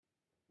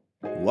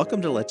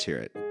Welcome to Let's Hear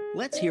It.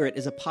 Let's Hear It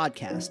is a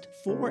podcast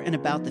for and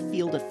about the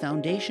field of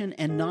foundation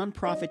and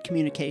nonprofit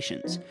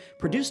communications,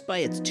 produced by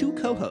its two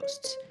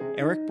co-hosts,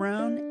 Eric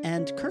Brown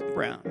and Kirk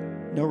Brown.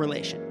 No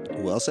relation.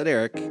 Well said,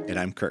 Eric, and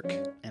I'm Kirk.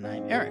 And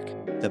I'm Eric.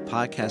 The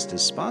podcast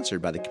is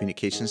sponsored by the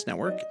Communications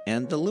Network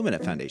and the Lumina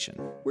Foundation.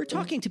 We're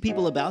talking to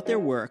people about their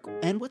work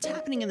and what's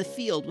happening in the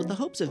field with the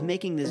hopes of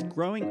making this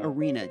growing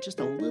arena just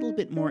a little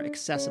bit more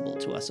accessible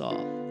to us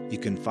all. You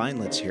can find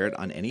Let's Hear It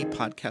on any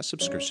podcast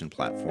subscription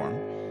platform.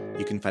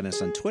 You can find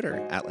us on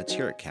Twitter at Let's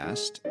Hear It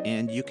Cast,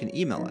 and you can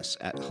email us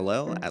at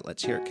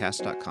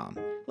hello@letshearitcast.com.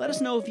 Let us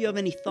know if you have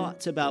any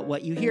thoughts about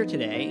what you hear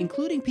today,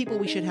 including people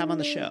we should have on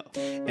the show.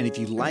 And if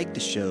you like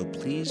the show,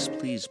 please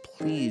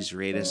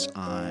rate us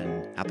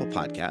on Apple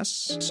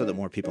Podcasts so that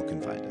more people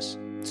can find us.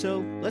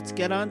 So let's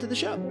get on to the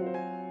show.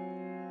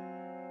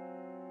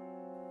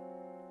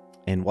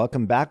 And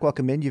welcome back.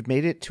 Welcome in. You've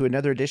made it to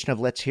another edition of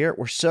Let's Hear It.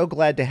 We're so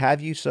glad to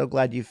have you. So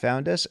glad you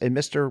found us. And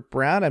Mr.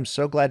 Brown, I'm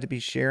so glad to be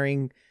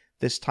sharing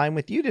this time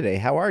with you today.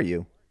 How are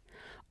you?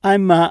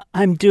 I'm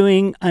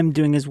doing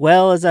as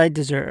well as I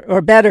deserve,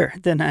 or better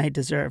than I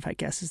deserve, I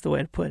guess is the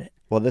way to put it.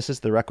 Well, this is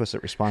the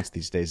requisite response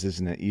these days,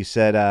 isn't it? You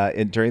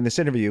said during this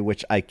interview,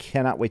 which I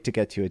cannot wait to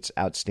get to, it's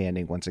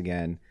outstanding once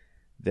again,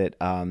 that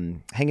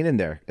hanging in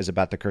there is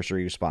about the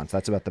cursory response.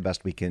 That's about the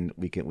best we can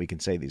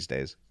say these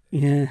days.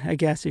 Yeah, I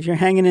guess if you're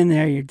hanging in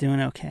there, you're doing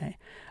okay.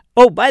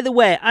 Oh, by the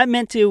way, I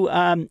meant to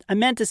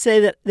say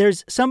that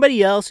there's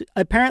somebody else.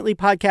 Apparently,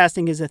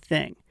 podcasting is a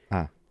thing.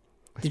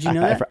 Did you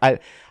know that?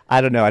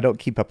 I don't know. I don't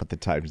keep up with the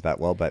times that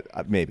well, but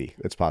maybe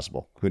it's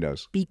possible. Who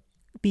knows?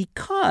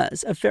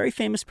 Because a very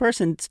famous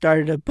person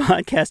started a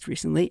podcast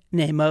recently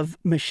named of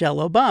Michelle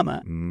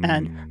Obama.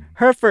 And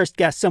her first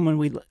guest, someone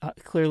we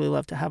clearly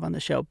love to have on the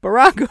show,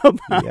 Barack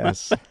Obama.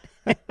 Yes.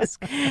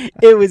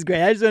 It was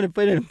great. I just want to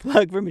put in a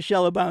plug for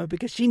Michelle Obama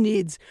because she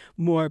needs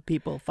more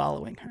people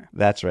following her.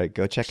 That's right.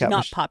 Go check She's out.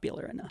 Not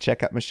popular enough.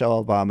 Check out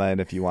Michelle Obama, and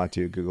if you want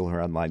to Google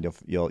her online,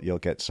 you'll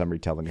get some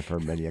retelling of her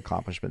many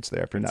accomplishments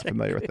there. If you're not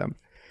familiar with them,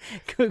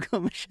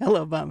 Google Michelle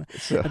Obama.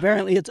 So.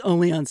 Apparently, it's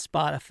only on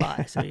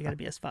Spotify, so you got to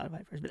be a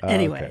Spotify person. But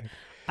anyway, okay.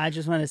 I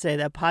just want to say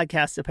that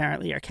podcasts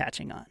apparently are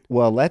catching on.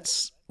 Well,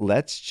 let's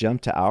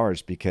jump to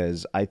ours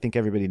because I think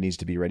everybody needs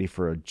to be ready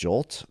for a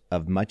jolt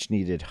of much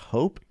needed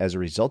hope as a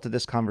result of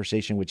this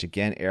conversation, which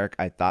again, Eric,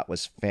 I thought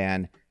was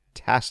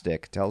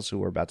fantastic. Tell us who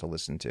we're about to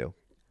listen to.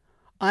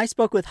 I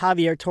spoke with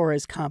Javier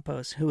Torres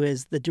Campos, who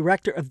is the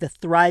director of the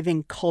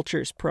Thriving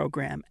Cultures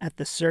program at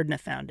the Surdna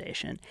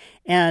Foundation.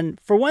 And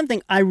for one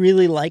thing, I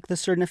really like the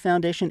Surdna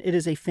Foundation. It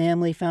is a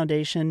family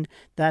foundation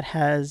that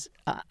has,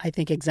 I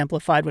think,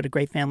 exemplified what a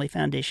great family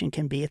foundation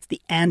can be. It's the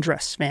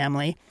Andrus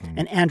family,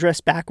 and Andrus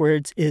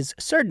backwards is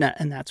Surdna,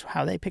 and that's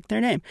how they picked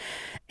their name.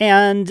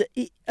 And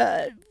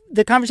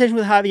the conversation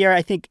with Javier,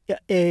 I think,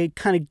 it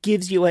kind of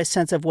gives you a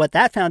sense of what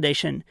that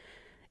foundation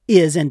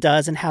is and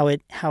does and how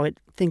it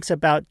thinks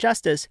about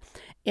justice.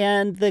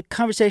 And the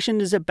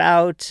conversation is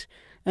about,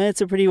 and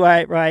it's a pretty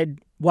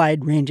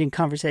wide-ranging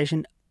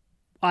conversation.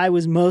 I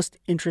was most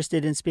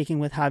interested in speaking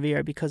with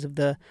Javier because of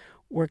the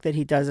work that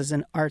he does as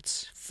an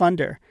arts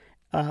funder.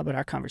 But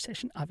our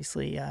conversation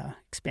obviously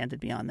expanded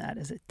beyond that,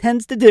 as it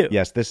tends to do.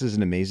 Yes, this is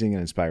an amazing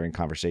and inspiring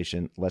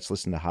conversation. Let's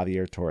listen to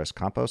Javier Torres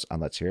Campos on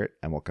Let's Hear It,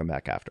 and we'll come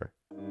back after.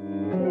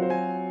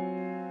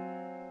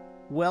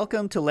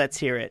 Welcome to Let's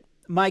Hear It.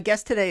 My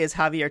guest today is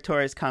Javier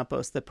Torres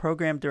Campos, the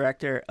program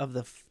director of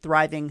the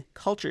Thriving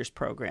Cultures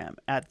program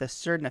at the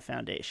Surdna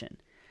Foundation.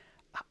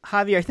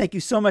 Javier, thank you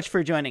so much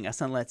for joining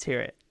us on Let's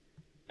Hear It.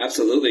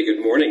 Absolutely.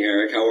 Good morning,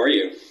 Eric. How are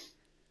you?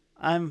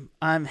 I'm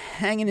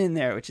hanging in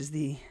there, which is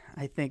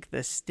I think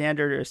the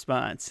standard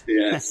response.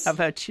 Yes. How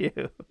about you?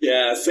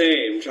 Yeah,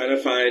 same. Trying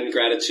to find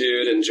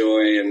gratitude and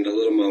joy and the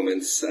little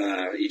moments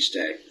each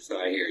day. So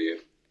I hear you.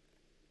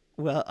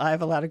 Well, I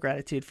have a lot of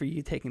gratitude for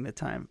you taking the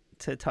time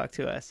to talk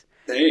to us.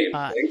 Same.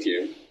 Thank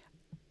you.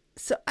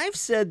 So I've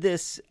said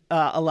this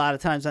a lot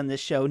of times on this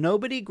show.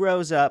 Nobody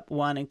grows up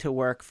wanting to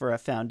work for a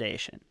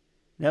foundation.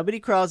 Nobody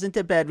crawls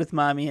into bed with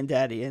mommy and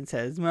daddy and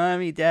says,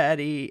 "Mommy,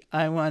 daddy,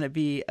 I want to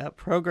be a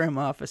program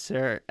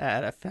officer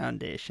at a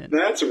foundation."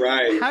 That's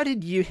right. How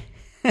did you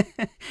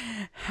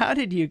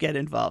get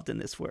involved in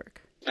this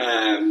work?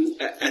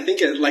 I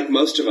think like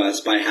most of us,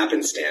 by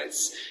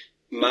happenstance.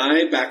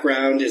 My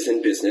background is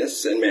in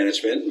business and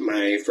management.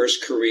 My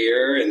first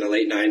career in the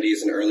late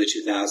 90s and early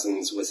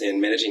 2000s was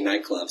in managing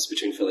nightclubs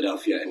between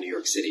Philadelphia and New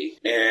York City.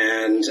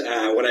 And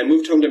when I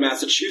moved home to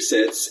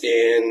Massachusetts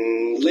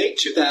in late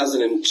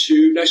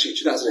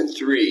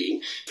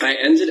 2003, I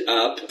ended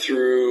up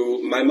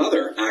through my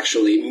mother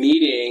actually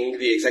meeting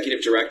the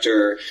executive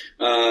director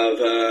of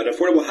an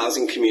affordable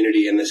housing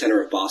community in the center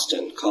of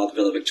Boston called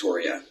Villa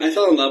Victoria. I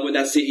fell in love with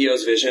that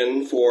CEO's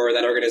vision for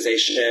that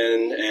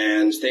organization,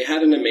 and they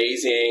had an amazing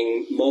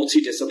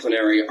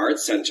multidisciplinary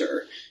arts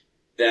center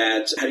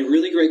that had a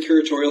really great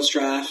curatorial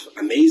staff,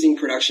 amazing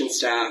production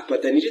staff,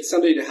 but they needed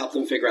somebody to help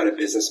them figure out a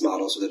business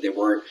model so that they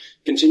weren't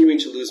continuing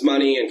to lose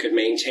money and could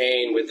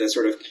maintain with the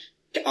sort of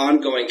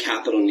ongoing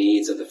capital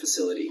needs of the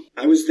facility.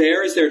 I was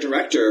there as their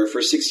director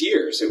for 6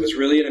 years. It was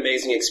really an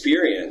amazing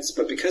experience.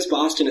 But because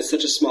Boston is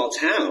such a small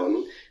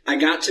town, I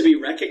got to be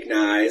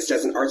recognized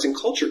as an arts and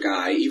culture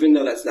guy, even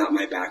though that's not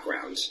my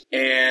background.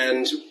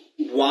 And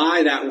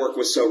why that work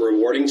was so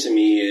rewarding to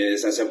me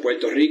is, as a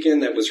Puerto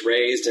Rican that was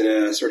raised in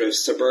a sort of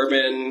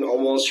suburban,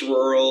 almost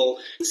rural,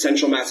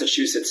 central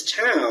Massachusetts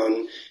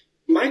town,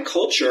 my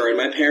culture and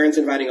my parents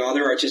inviting all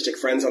their artistic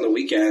friends on the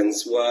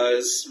weekends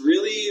was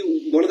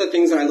really one of the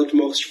things that I looked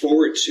most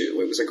forward to.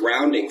 It was a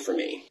grounding for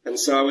me. And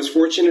so I was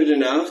fortunate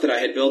enough that I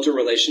had built a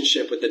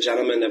relationship with the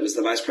gentleman that was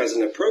the vice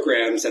president of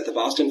programs at the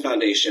Boston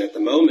Foundation at the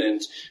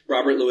moment,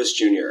 Robert Lewis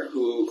Jr.,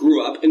 who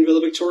grew up in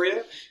Villa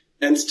Victoria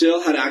and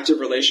still had active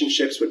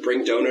relationships, would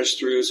bring donors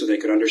through so they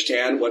could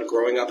understand what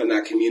growing up in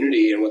that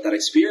community and what that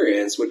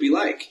experience would be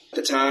like. At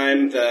the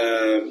time,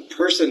 the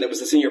person that was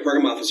the senior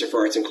program officer for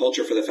arts and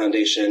culture for the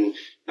foundation,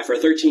 after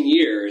 13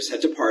 years,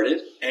 had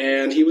departed,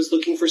 and he was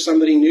looking for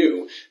somebody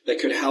new that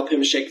could help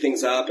him shake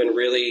things up and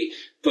really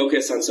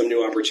focus on some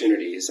new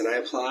opportunities. And I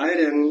applied,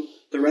 and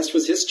the rest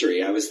was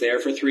history. I was there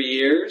for 3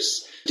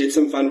 years, did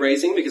some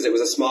fundraising because it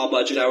was a small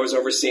budget I was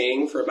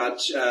overseeing for about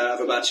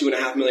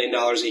 $2.5 million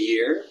a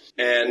year.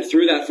 And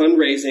through that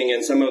fundraising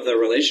and some of the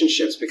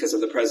relationships because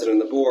of the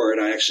president and the board,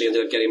 I actually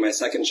ended up getting my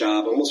second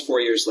job almost 4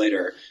 years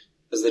later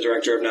as the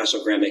director of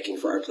national grant making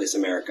for Art Place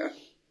America.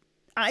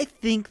 I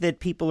think that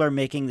people are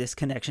making this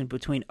connection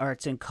between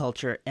arts and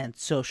culture and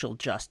social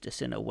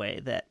justice in a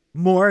way that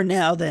more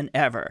now than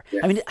ever.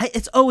 Yeah. I mean,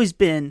 it's always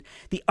been,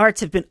 the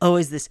arts have been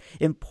always this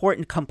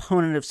important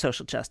component of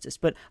social justice,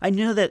 but I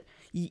know that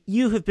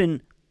you have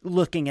been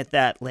looking at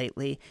that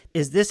lately.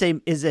 Is this a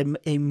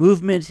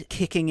movement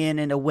kicking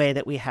in a way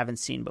that we haven't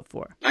seen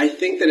before? I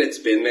think that it's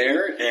been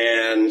there,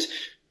 and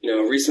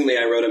recently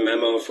I wrote a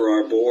memo for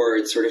our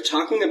board sort of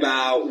talking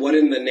about what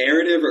in the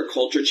narrative or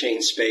culture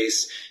change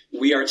space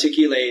we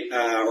articulate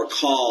or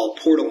call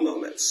portal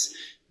moments.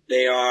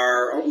 They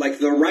are like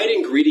the right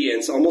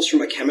ingredients, almost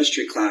from a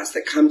chemistry class,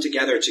 that come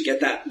together to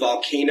get that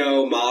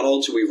volcano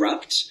model to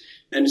erupt.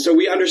 And so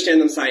we understand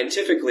them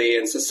scientifically,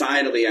 and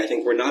societally, I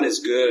think we're not as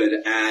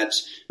good at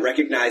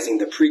recognizing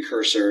the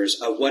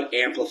precursors of what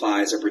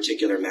amplifies a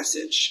particular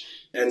message.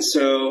 And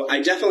so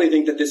I definitely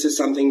think that this is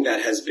something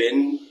that has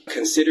been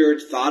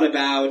considered, thought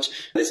about.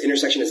 This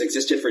intersection has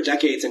existed for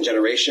decades and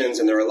generations,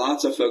 and there are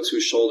lots of folks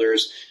whose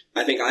shoulders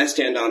I think I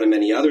stand on and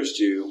many others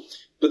do.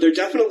 But there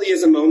definitely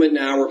is a moment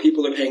now where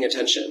people are paying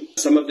attention.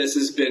 Some of this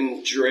has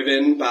been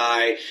driven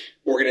by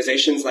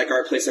organizations like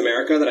Art Place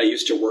America that I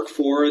used to work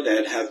for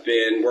that have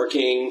been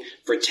working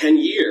for 10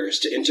 years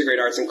to integrate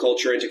arts and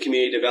culture into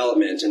community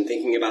development and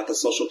thinking about the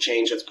social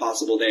change that's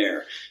possible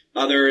there.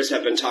 Others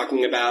have been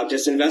talking about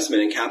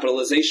disinvestment and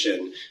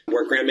capitalization,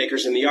 where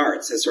Grantmakers in the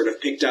Arts has sort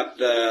of picked up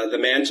the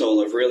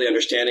mantle of really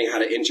understanding how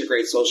to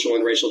integrate social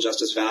and racial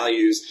justice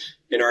values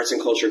in arts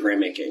and culture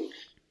grantmaking.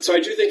 So I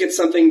do think it's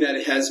something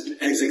that has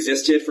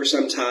existed for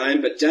some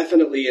time, but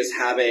definitely is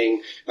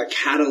having a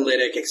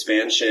catalytic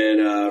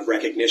expansion of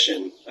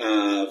recognition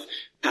of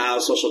how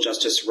social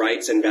justice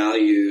rights and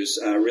values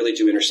really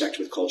do intersect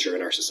with culture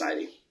in our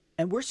society.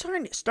 And we're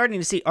starting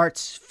to see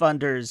arts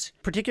funders,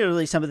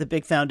 particularly some of the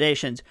big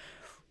foundations,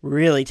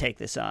 really take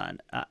this on.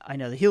 I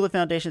know the Hewlett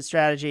Foundation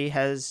strategy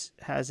has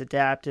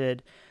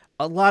adapted.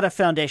 A lot of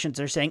foundations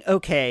are saying,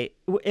 okay,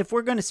 if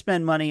we're going to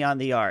spend money on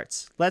the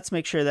arts, let's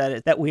make sure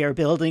that we are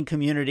building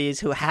communities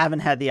who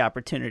haven't had the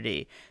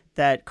opportunity.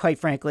 That, quite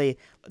frankly,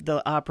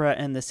 the opera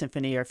and the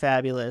symphony are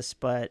fabulous,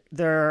 but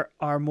there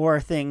are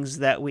more things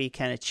that we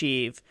can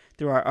achieve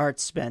through our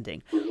arts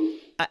spending.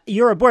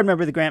 You're a board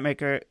member of the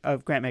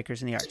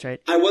Grantmakers in the Arts,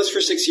 right? I was for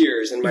 6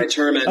 years, and my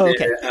term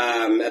ended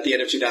at the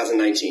end of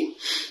 2019.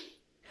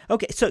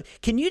 Okay, so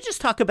can you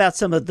just talk about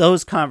some of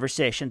those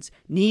conversations?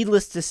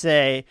 Needless to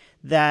say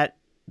that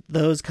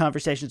those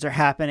conversations are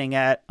happening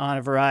on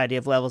a variety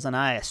of levels, and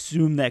I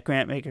assume that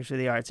Grantmakers for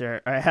the Arts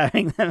are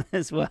having them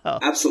as well.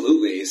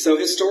 Absolutely. So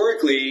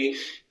historically,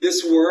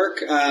 this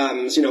work,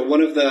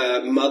 one of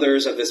the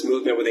mothers of this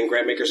movement within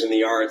Grantmakers in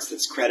the Arts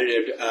that's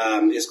credited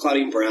is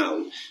Claudine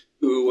Brown,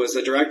 who was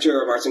the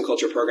director of arts and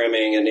culture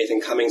programming at Nathan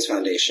Cummings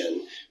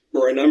Foundation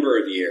for a number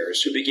of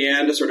years, who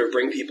began to sort of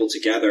bring people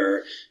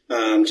together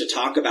to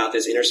talk about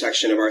this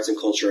intersection of arts and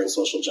culture and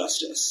social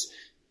justice.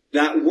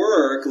 That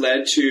work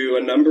led to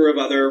a number of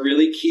other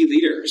really key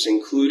leaders,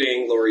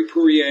 including Laurie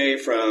Poirier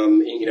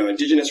from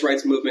Indigenous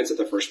rights movements at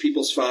the First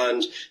Peoples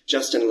Fund,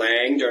 Justin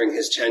Lang during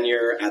his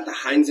tenure at the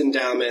Heinz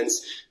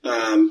Endowments,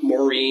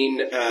 Maureen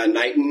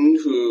Knighton,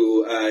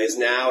 who is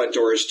now at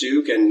Doris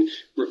Duke and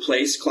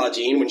replaced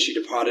Claudine when she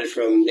departed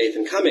from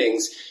Nathan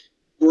Cummings.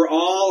 We're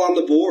all on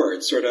the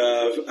board, sort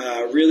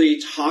of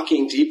really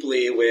talking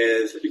deeply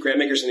with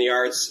Grantmakers in the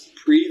Arts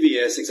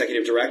previous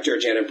executive director,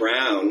 Janet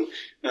Brown,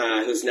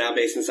 who's now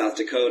based in South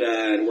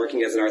Dakota and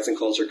working as an arts and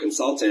culture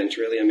consultant,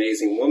 really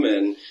amazing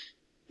woman.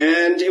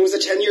 And it was a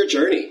 10-year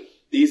journey.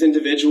 These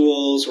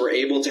individuals were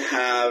able to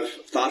have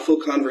thoughtful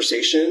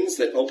conversations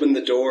that opened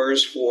the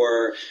doors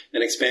for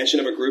an expansion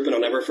of a group. And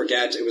I'll never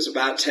forget, it was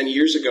about 10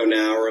 years ago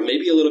now, or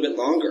maybe a little bit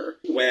longer,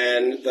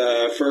 when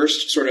the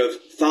first sort of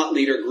thought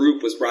leader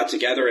group was brought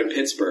together in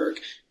Pittsburgh,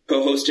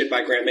 co-hosted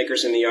by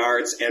Grantmakers in the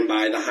Arts and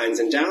by the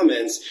Heinz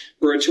Endowments,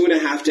 for a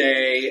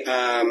 2.5-day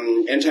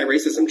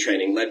anti-racism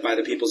training led by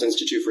the People's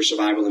Institute for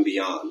Survival and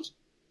Beyond.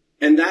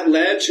 And that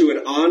led to an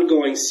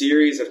ongoing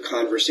series of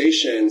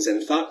conversations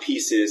and thought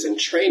pieces and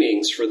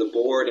trainings for the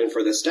board and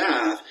for the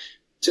staff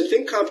to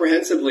think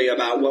comprehensively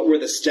about what were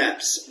the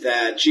steps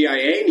that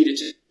GIA needed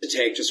to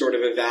take to sort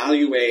of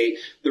evaluate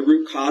the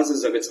root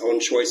causes of its own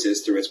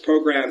choices through its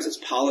programs, its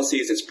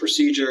policies, its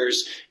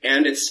procedures,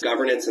 and its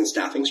governance and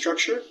staffing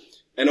structure,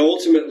 and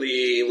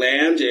ultimately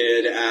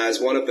landed as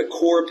one of the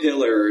core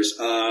pillars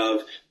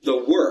of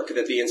the work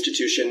that the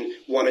institution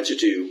wanted to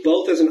do,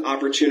 both as an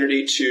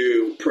opportunity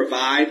to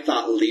provide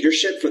thought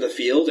leadership for the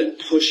field and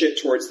push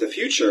it towards the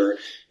future,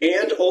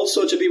 and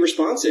also to be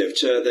responsive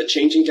to the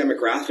changing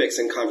demographics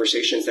and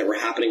conversations that were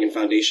happening in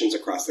foundations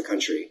across the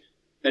country.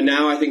 And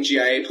now I think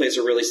GIA plays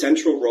a really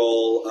central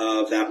role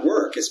of that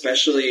work,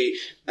 especially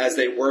as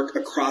they work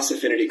across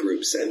affinity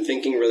groups and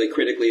thinking really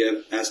critically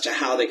as to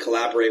how they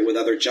collaborate with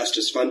other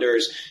justice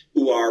funders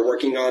who are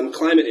working on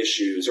climate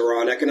issues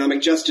or on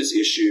economic justice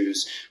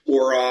issues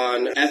or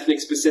on ethnic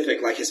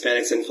specific like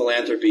Hispanics in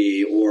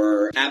Philanthropy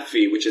or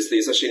APFI, which is the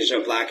Association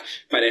of Black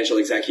Financial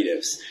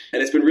Executives.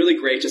 And it's been really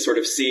great to sort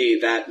of see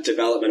that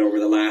development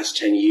over the last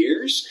 10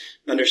 years,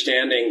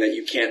 understanding that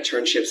you can't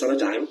turn ships on a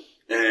dime,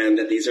 and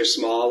that these are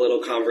small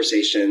little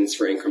conversations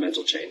for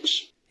incremental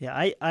change.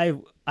 Yeah,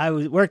 I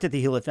worked at the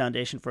Hewlett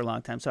Foundation for a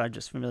long time, so I'm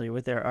just familiar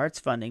with their arts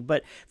funding.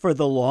 But for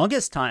the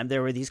longest time,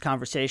 there were these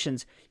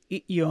conversations.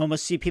 You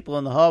almost see people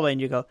in the hallway and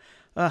you go,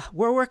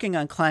 we're working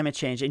on climate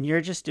change and you're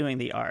just doing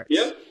the arts.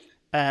 Yep.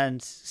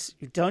 And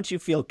don't you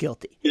feel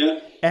guilty?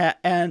 Yeah.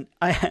 And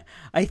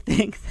I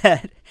think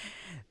that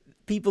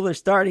people are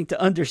starting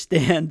to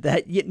understand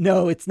that,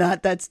 no, it's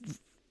not, that's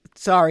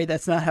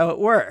not how it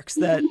works,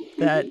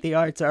 that the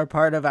arts are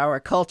part of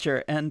our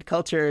culture, and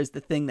culture is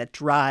the thing that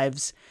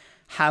drives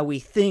how we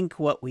think,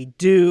 what we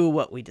do,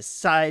 what we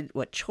decide,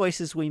 what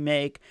choices we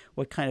make,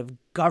 what kind of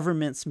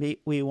governments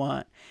we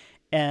want.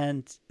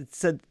 And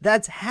so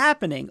that's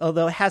happening,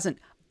 although it hasn't,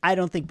 I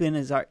don't think, been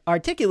as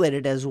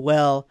articulated as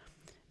well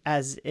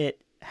as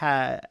it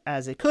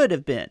could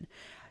have been.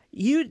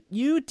 You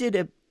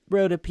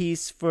wrote a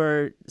piece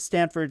for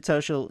Stanford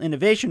Social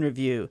Innovation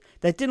Review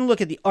that didn't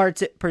look at the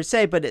arts per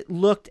se, but it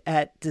looked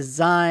at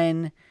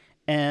design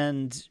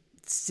and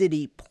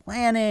city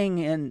planning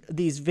and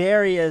these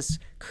various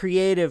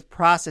creative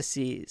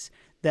processes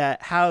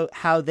that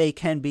how they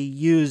can be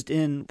used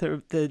in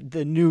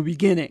the new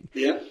beginning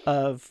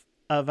of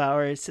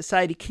our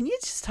society. Can you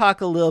just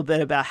talk a little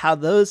bit about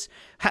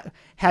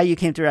how you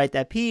came to write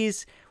that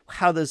piece,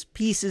 how those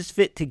pieces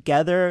fit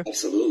together?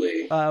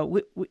 Absolutely.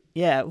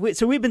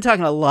 So we've been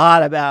talking a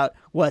lot about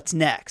what's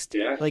next.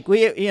 Yeah. Like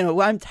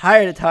I'm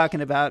tired of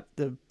talking about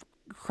the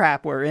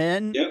crap we're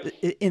in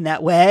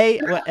that way.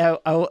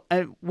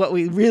 What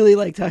we really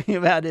like talking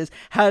about is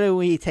how do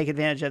we take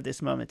advantage of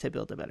this moment to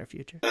build a better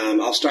future?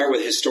 I'll start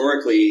with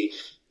historically.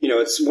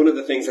 It's one of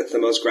the things that's the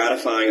most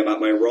gratifying about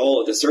my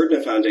role at the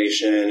Surdna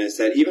Foundation is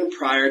that even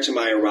prior to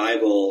my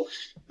arrival,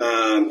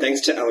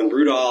 thanks to Ellen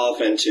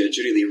Rudolph and to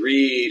Judy Lee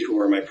Reed, who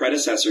were my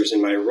predecessors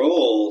in my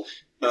role,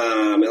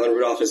 Ellen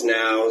Rudolph is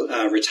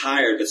now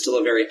retired, but still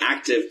a very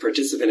active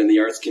participant in the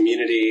arts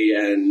community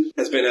and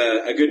has been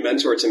a good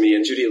mentor to me.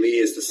 And Judy Lee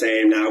is the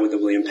same now with the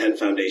William Penn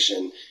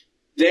Foundation.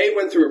 They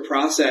went through a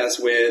process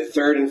with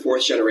third and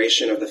fourth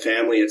generation of the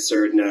family at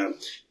Surdna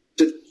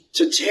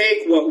to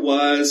take what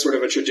was sort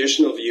of a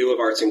traditional view of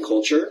arts and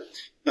culture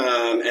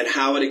and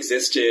how it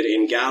existed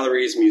in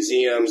galleries,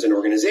 museums, and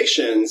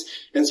organizations,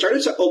 and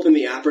started to open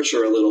the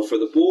aperture a little for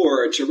the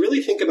board to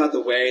really think about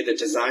the way that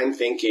design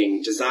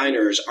thinking,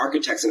 designers,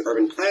 architects, and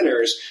urban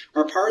planners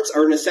are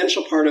an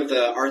essential part of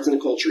the arts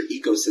and culture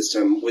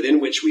ecosystem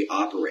within which we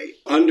operate.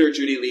 Under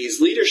Judy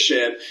Lee's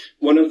leadership,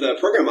 one of the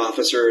program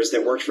officers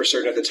that worked for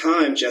Surdna at the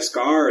time, Jess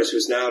Gars,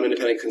 who's now an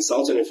independent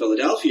consultant in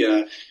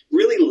Philadelphia,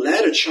 really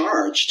led a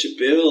charge to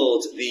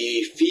build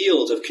the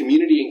field of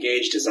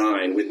community-engaged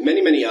design with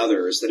many, many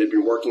others that had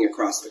been working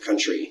across the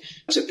country,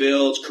 to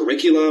build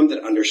curriculum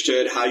that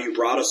understood how you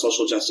brought a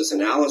social justice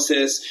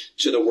analysis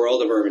to the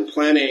world of urban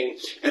planning,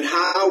 and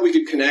how we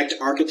could connect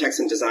architects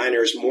and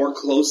designers more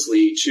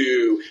closely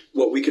to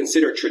what we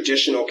consider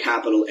traditional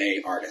capital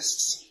A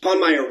artists.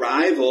 Upon my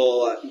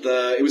arrival,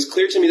 it was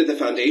clear to me that the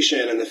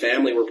foundation and the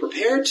family were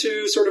prepared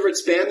to sort of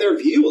expand their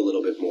view a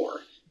little bit more.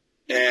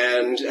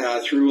 And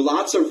through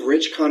lots of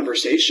rich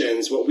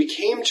conversations, what we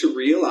came to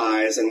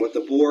realize and what the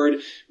board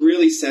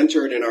really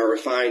centered in our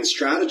refined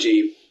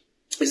strategy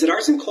is that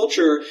arts and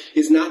culture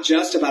is not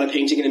just about a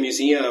painting in a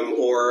museum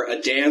or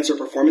a dance or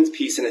performance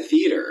piece in a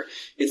theater.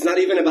 It's not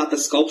even about the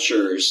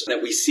sculptures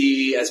that we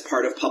see as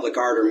part of public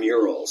art or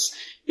murals.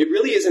 It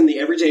really is in the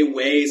everyday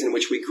ways in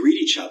which we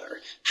greet each other,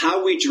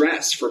 how we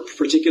dress for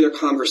particular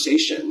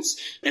conversations,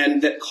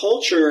 and that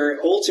culture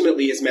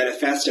ultimately is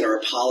manifest in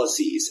our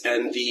policies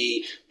and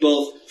the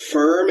both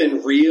firm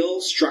and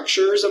real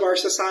structures of our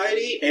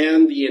society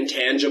and the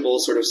intangible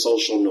sort of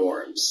social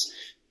norms.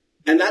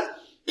 And that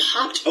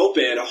popped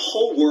open a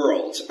whole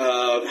world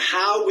of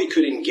how we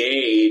could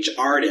engage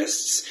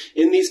artists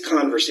in these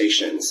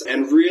conversations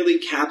and really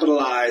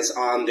capitalize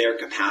on their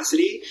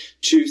capacity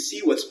to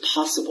see what's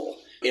possible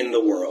in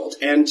the world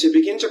and to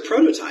begin to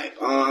prototype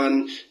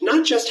on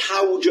not just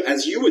how,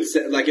 as you would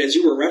say, like as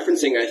you were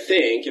referencing, I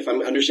think, if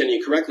I'm understanding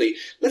you correctly,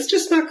 let's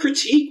just not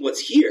critique what's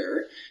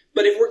here.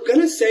 But if we're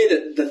going to say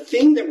that the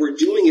thing that we're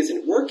doing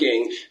isn't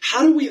working,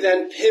 how do we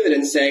then pivot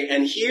and say,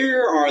 and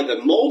here are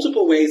the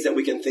multiple ways that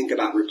we can think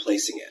about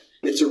replacing it?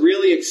 It's a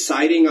really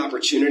exciting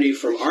opportunity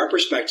from our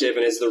perspective,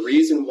 and is the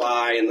reason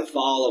why in the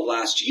fall of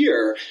last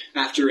year,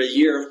 after a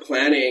year of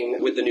planning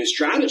with the new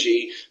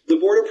strategy, the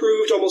board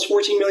approved almost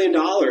 $14 million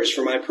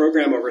for my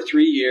program over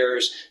 3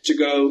 years to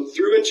go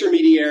through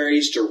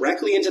intermediaries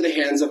directly into the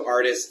hands of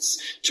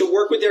artists to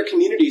work with their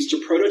communities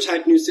to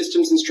prototype new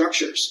systems and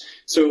structures.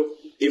 So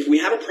if we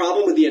have a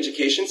problem with the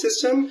education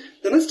system,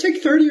 then let's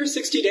take 30 or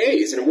 60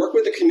 days and work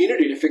with the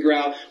community to figure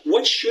out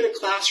what should a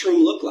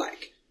classroom look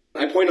like.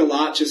 I point a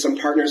lot to some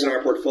partners in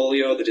our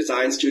portfolio, the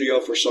Design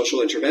Studio for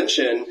Social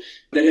Intervention,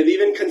 that have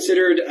even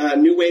considered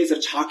new ways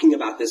of talking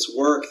about this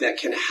work that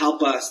can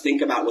help us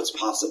think about what's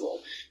possible.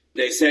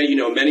 They say,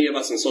 many of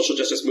us in social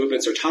justice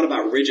movements are taught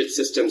about rigid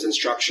systems and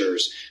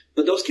structures,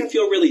 but those can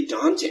feel really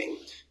daunting.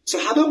 So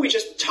how about we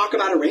just talk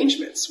about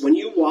arrangements? When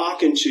you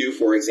walk into,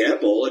 for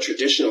example, a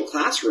traditional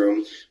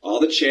classroom, all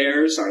the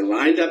chairs are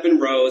lined up in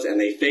rows and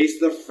they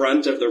face the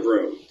front of the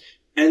room.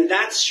 And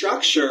that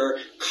structure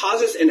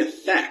causes an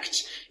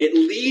effect. It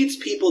leads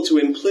people to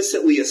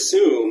implicitly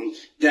assume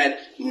that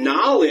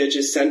knowledge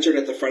is centered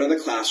at the front of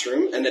the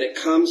classroom and that it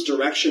comes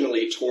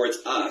directionally towards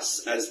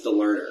us as the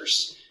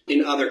learners.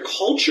 In other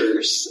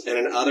cultures and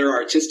in other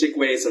artistic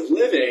ways of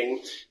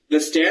living, the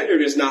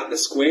standard is not the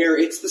square,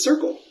 it's the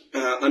circle,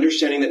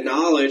 understanding that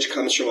knowledge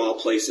comes from all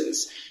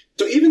places.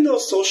 So even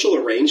those social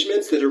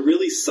arrangements that are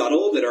really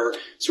subtle, that are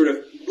sort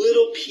of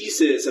little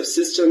pieces of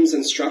systems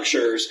and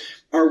structures,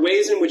 are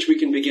ways in which we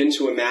can begin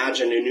to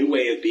imagine a new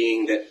way of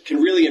being that can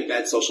really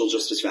embed social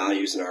justice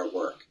values in our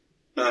work.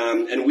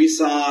 And we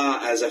saw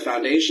as a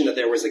foundation that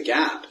there was a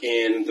gap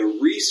in the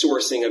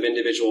resourcing of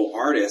individual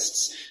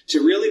artists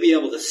to really be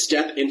able to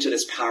step into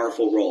this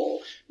powerful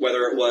role,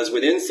 whether it was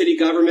within city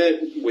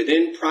government,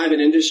 within private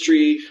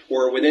industry,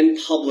 or within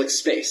public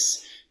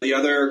space. The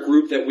other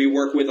group that we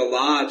work with a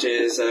lot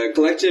is a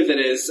collective that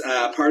is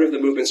part of the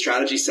Movement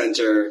Strategy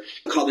Center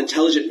called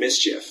Intelligent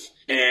Mischief.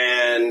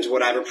 And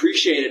what I've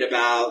appreciated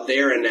about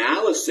their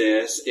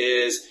analysis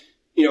is,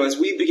 as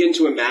we begin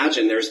to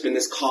imagine, there's been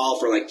this call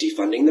for like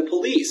defunding the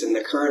police in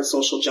the current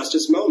social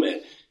justice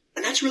moment.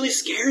 And that's really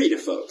scary to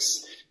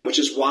folks, which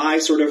is why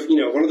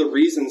one of the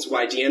reasons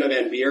why Deanna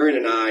Van Buren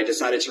and I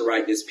decided to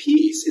write this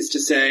piece is to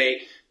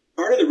say,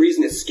 part of the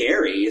reason it's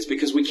scary is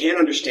because we can't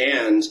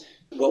understand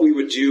what we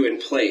would do in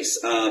place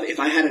of if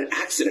I had an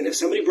accident, if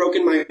somebody broke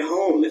in my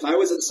home, if I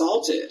was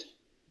assaulted.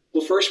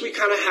 Well, first, we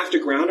kind of have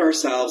to ground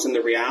ourselves in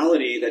the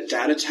reality that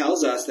data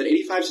tells us that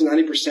 85 to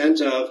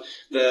 90% of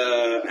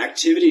the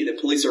activity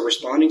that police are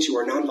responding to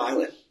are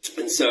nonviolent.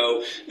 And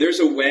so there's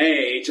a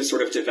way to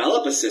sort of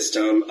develop a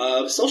system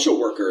of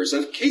social workers,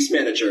 of case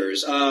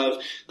managers,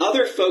 of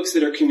other folks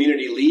that are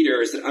community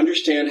leaders that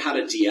understand how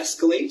to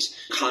de-escalate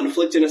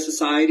conflict in a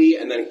society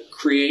and then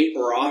create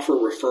or offer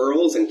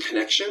referrals and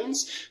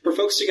connections for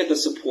folks to get the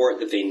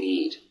support that they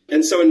need.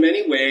 And so in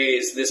many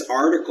ways, this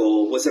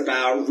article was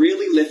about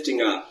really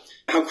lifting up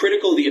how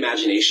critical the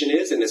imagination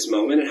is in this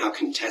moment and how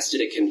contested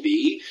it can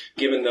be,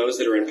 given those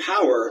that are in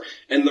power,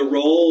 and the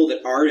role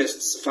that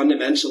artists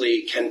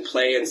fundamentally can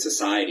play in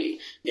society,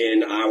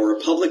 in our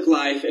public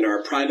life, in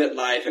our private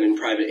life, and in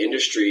private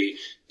industry,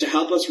 to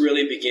help us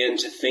really begin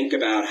to think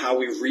about how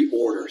we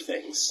reorder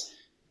things.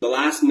 The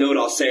last note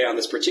I'll say on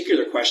this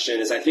particular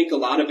question is I think a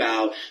lot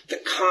about the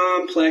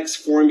complex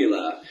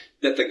formula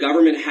that the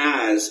government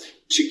has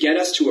to get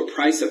us to a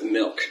price of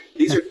milk.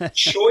 These are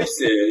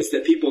choices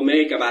that people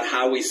make about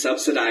how we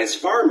subsidize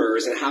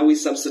farmers and how we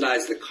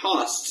subsidize the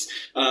costs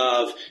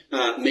of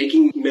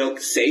making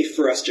milk safe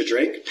for us to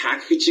drink,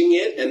 packaging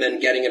it, and then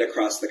getting it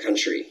across the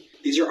country.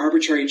 These are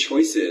arbitrary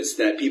choices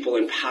that people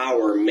in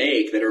power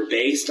make that are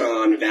based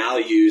on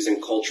values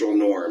and cultural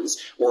norms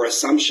or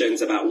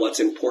assumptions about what's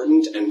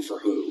important and for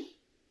who.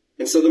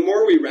 And so the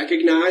more we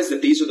recognize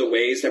that these are the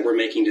ways that we're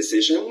making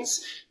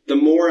decisions, the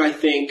more I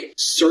think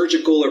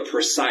surgical or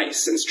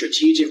precise and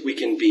strategic we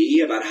can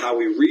be about how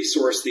we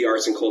resource the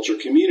arts and culture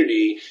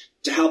community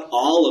to help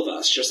all of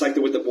us, just like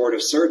with the board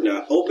of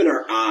CERDNA, open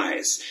our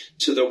eyes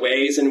to the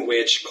ways in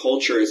which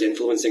culture is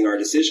influencing our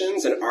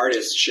decisions, and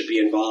artists should be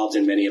involved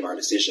in many of our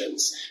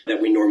decisions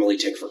that we normally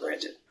take for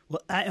granted.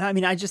 Well,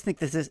 I just think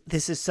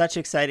this is such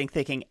exciting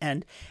thinking,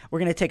 and we're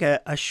going to take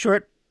a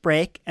short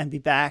break and be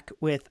back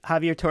with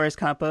Javier Torres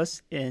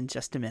Campos in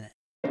just a minute.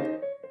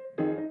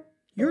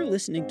 You're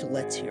listening to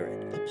Let's Hear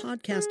It, a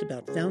podcast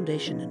about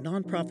foundation and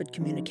nonprofit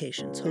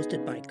communications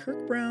hosted by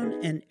Kirk Brown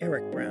and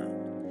Eric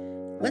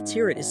Brown. Let's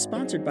Hear It is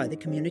sponsored by the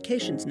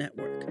Communications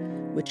Network,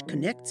 which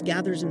connects,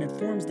 gathers, and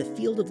informs the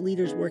field of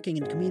leaders working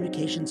in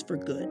communications for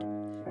good.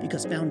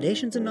 Because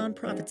foundations and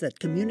nonprofits that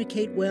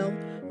communicate well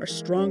are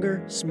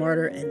stronger,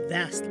 smarter, and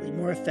vastly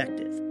more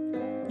effective.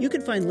 You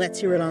can find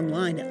Let's Hear It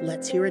online at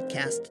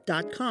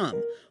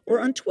letshearitcast.com or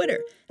on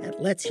Twitter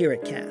at Let's Hear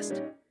It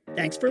Cast.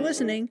 Thanks for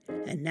listening,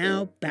 and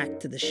now back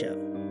to the show.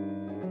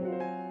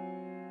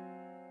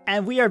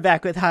 And we are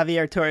back with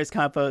Javier Torres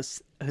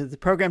Campos, who's the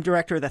program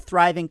director of the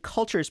Thriving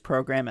Cultures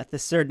program at the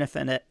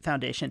Srdna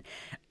Foundation.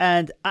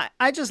 And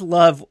I just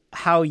love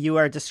how you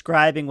are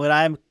describing what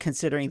I'm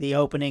considering the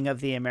opening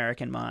of the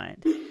American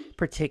mind,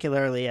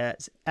 particularly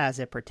as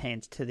it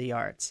pertains to the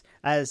arts.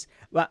 As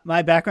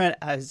my background,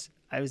 I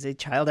was a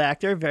child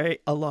actor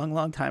a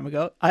long time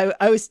ago. I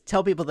always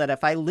tell people that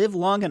if I live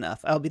long enough,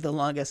 I'll be the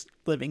longest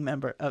living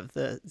member of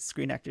the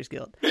Screen Actors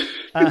Guild.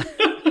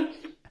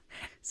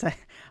 So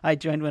I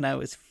joined when I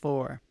was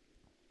 4.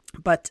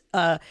 But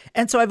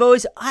and so I've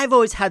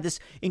always had this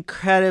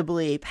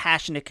incredibly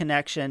passionate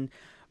connection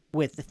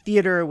with the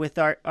theater, with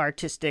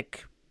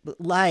artistic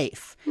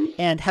life,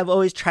 and have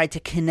always tried to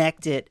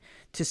connect it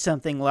to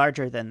something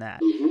larger than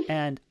that.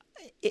 And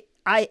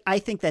I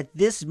think that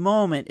this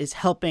moment is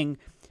helping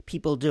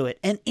people do it,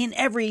 and in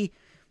every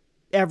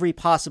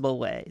possible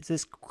way. It's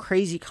this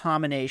crazy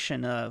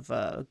combination of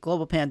a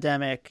global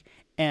pandemic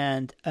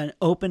and an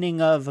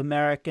opening of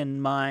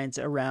American minds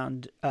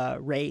around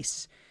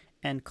race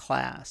and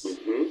class.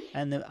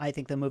 And I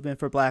think the movement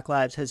for Black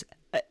Lives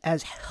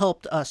has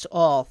helped us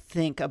all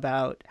think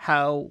about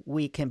how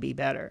we can be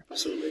better.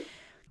 Absolutely.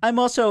 I'm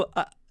also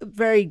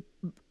very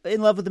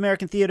in love with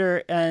American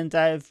theater, and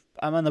I'm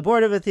on the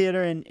board of a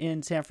theater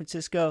in San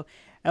Francisco,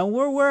 and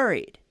we're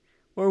worried.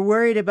 We're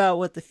worried about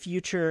what the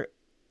future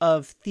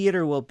of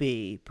theater will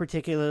be,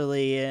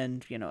 particularly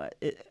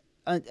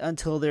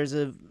until there's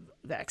a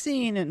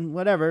vaccine and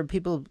whatever,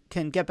 people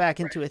can get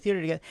back into a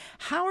theater together.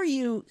 How are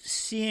you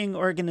seeing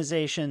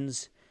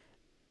organizations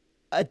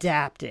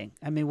adapting?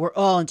 I mean, we're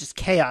all in just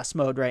chaos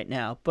mode right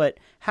now, but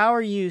how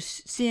are you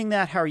seeing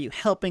that? How are you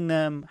helping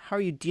them? How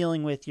are you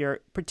dealing with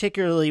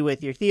particularly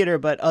with your theater,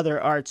 but other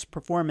arts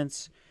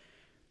performance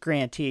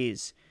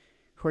grantees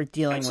who are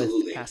dealing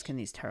with asking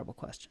these terrible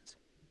questions?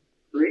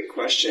 Great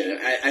question.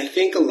 I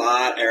think a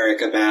lot,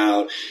 Eric,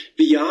 about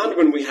beyond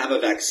when we have a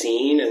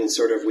vaccine and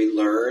sort of we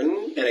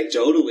learn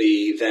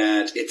anecdotally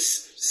that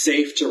it's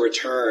safe to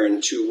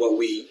return to what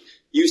we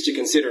used to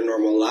consider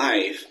normal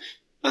life.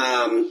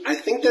 I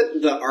think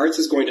that the arts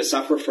is going to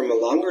suffer from a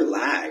longer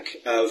lag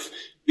of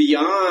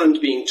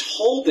beyond being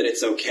told that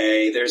it's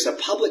okay. There's a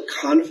public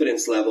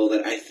confidence level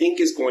that I think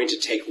is going to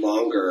take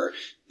longer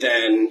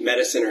than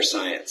medicine or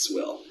science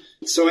will.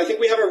 So I think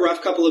we have a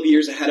rough couple of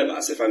years ahead of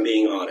us, if I'm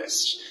being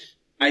honest.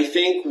 I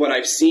think what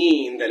I've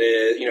seen that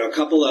is, a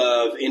couple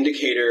of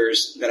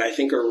indicators that I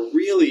think are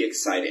really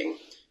exciting.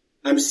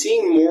 I'm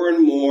seeing more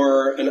and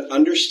more an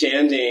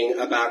understanding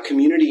about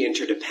community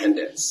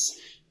interdependence,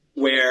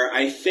 where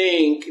I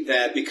think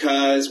that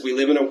because we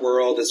live in a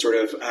world that sort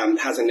of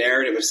has a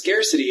narrative of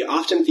scarcity,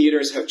 often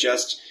theaters have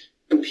just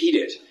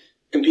competed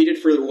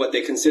for what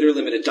they consider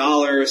limited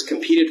dollars,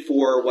 competed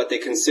for what they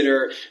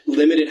consider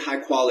limited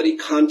high-quality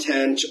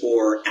content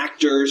or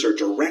actors or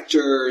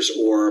directors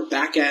or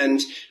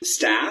back-end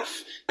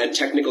staff and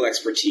technical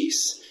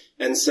expertise.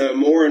 And so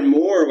more and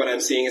more what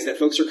I'm seeing is that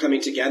folks are coming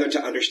together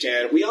to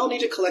understand we all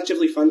need to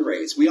collectively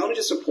fundraise. We all need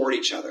to support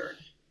each other.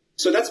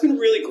 So that's been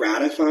really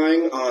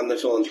gratifying on the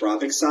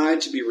philanthropic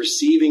side, to be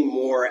receiving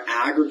more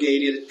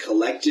aggregated,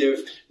 collective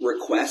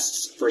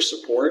requests for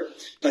support,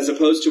 as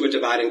opposed to a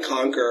divide and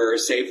conquer or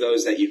save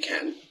those that you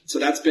can. So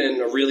that's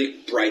been a really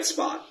bright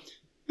spot.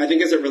 I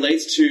think as it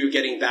relates to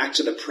getting back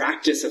to the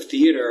practice of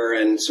theater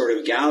and sort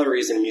of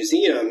galleries and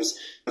museums,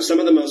 some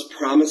of the most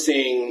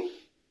promising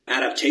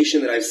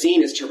adaptation that I've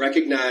seen is to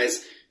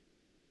recognize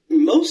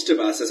most of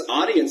us as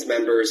audience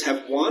members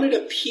have wanted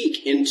a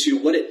peek into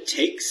what it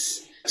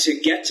takes to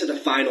get to the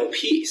final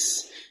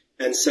piece.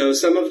 And so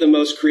some of the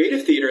most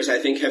creative theaters, I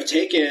think, have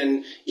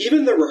taken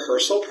even the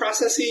rehearsal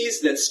processes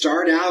that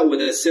start out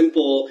with a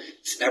simple,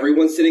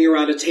 everyone sitting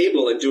around a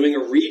table and doing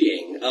a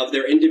reading of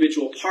their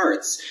individual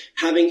parts,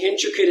 having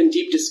intricate and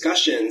deep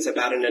discussions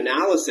about an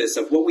analysis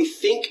of what we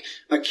think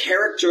a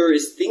character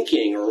is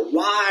thinking or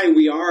why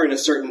we are in a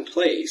certain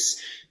place.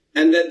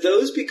 And that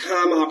those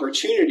become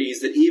opportunities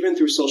that even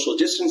through social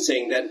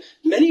distancing, that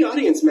many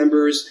audience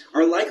members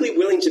are likely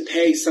willing to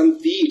pay some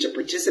fee to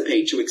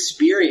participate, to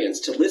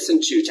experience, to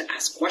listen to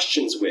ask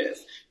questions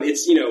with.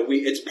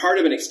 It's part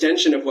of an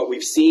extension of what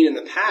we've seen in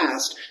the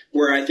past,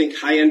 where I think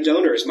high-end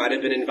donors might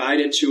have been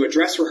invited to a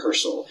dress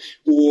rehearsal,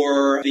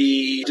 or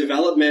the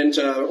development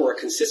or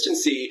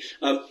consistency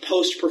of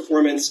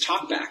post-performance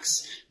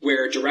talkbacks,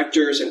 where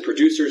directors and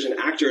producers and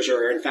actors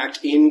are in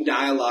fact in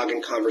dialogue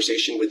and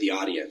conversation with the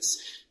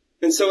audience.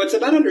 And so it's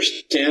about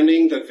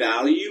understanding the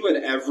value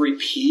in every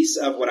piece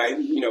of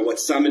what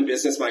some in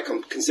business might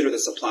consider the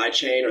supply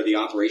chain or the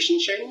operation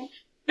chain,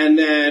 and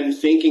then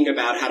thinking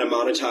about how to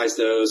monetize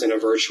those in a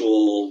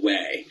virtual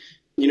way.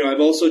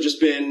 I've also just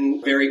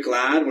been very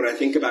glad when I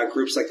think about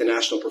groups like the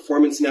National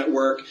Performance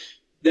Network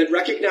that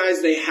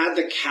recognized they had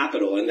the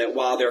capital, and that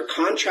while their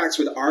contracts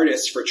with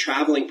artists for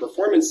traveling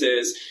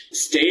performances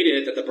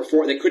stated that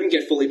they couldn't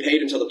get fully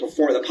paid until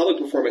the public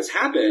performance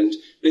happened,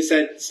 they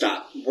said,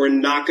 stop, we're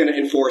not going to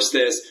enforce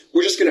this.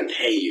 We're just going to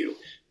pay you.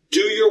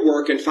 Do your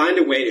work and find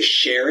a way to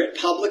share it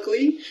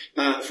publicly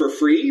for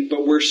free,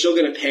 but we're still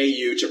going to pay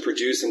you to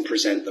produce and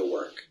present the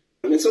work.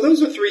 And so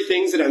those are three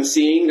things that I'm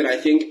seeing that I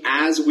think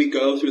as we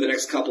go through the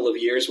next couple of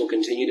years will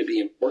continue to be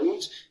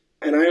important.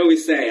 And I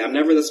always say, I'm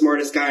never the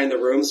smartest guy in the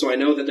room, so I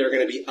know that there are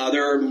going to be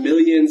other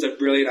millions of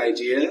brilliant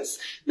ideas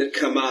that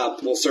come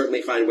up. We'll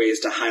certainly find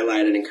ways to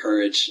highlight and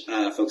encourage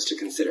folks to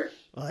consider.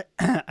 Well,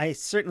 I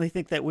certainly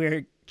think that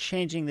we're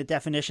changing the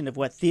definition of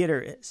what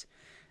theater is.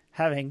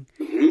 Having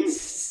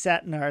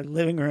sat in our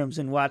living rooms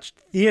and watched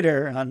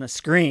theater on the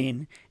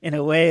screen in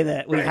a way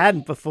that we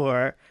hadn't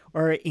before,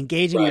 or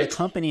engaging with a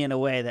company in a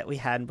way that we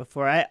hadn't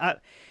before. I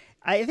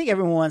think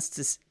everyone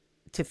wants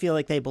to feel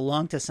like they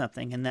belong to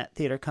something, and that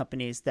theater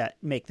companies that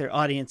make their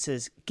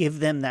audiences give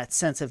them that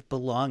sense of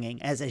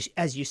belonging,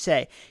 as you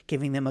say,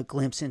 giving them a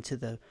glimpse into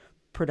the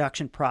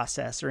production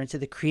process or into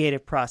the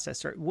creative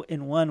process, or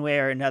in one way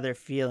or another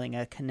feeling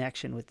a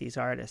connection with these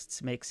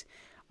artists makes,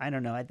 I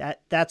don't know,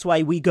 that's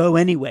why we go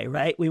anyway,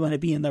 right? We want to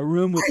be in the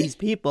room with these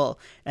people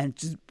and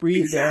just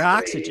breathe their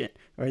oxygen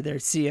or their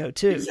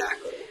CO2.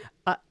 Exactly.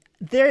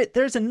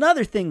 There's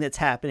another thing that's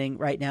happening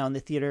right now in the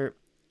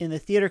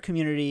theater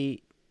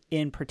community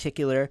in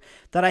particular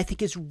that I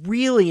think is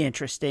really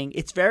interesting.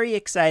 It's very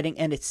exciting,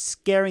 and it's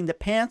scaring the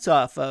pants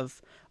off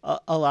of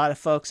a lot of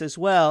folks as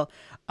well.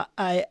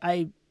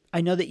 I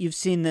know that you've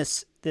seen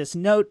this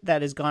note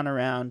that has gone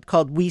around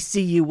called "We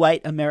See You,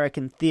 White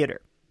American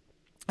Theater,"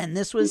 and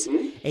this was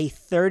a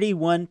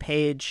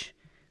 31-page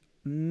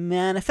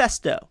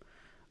manifesto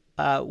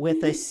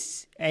with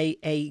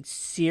a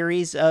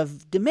series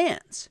of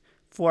demands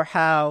for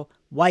how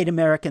white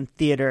American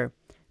theater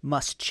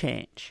must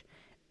change.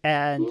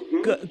 And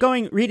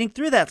reading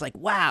through that, it's like,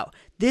 wow,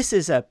 this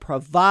is a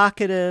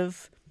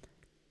provocative,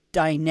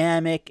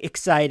 dynamic,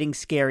 exciting,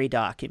 scary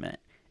document.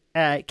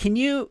 Can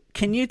you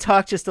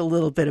talk just a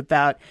little bit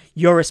about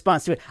your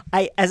response to it?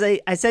 As I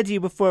said to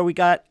you before we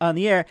got on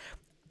the air,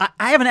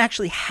 I haven't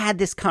actually had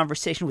this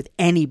conversation with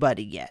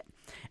anybody yet.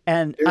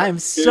 And I'm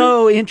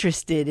so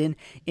interested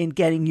in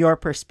getting your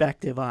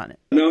perspective on it.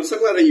 No, I'm so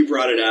glad that you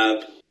brought it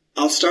up.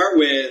 I'll start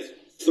with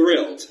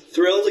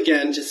thrilled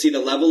again to see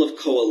the level of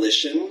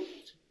coalition,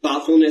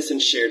 thoughtfulness,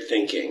 and shared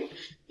thinking.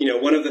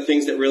 One of the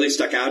things that really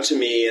stuck out to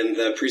me in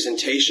the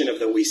presentation of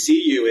the We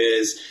See You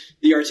is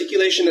the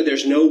articulation that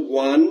there's no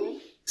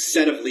one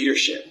set of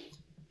leadership,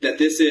 that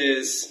this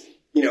is,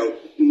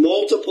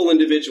 multiple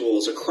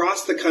individuals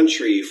across the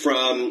country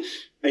from,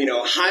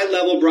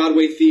 high-level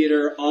Broadway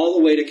theater all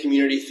the way to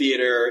community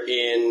theater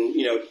in,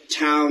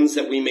 towns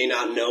that we may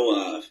not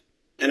know of.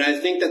 And I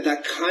think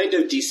that kind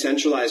of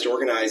decentralized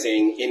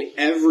organizing in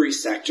every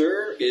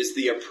sector is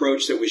the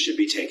approach that we should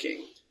be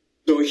taking.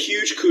 So a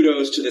huge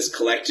kudos to this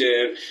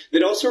collective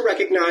that also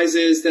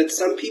recognizes that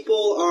some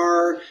people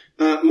are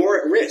more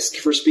at risk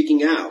for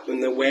speaking out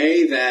in the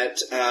way that,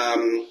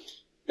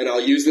 and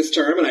I'll use this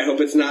term and I hope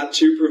it's not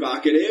too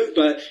provocative,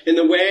 but in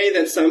the way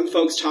that some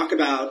folks talk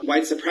about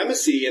white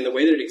supremacy and the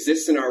way that it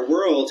exists in our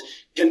world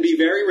can be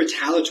very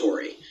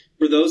retaliatory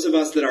for those of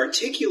us that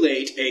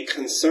articulate a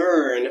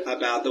concern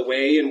about the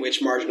way in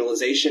which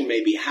marginalization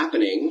may be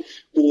happening,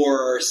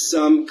 or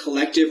some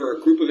collective or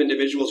a group of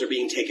individuals are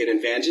being taken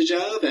advantage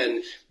of,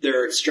 and there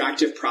are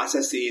extractive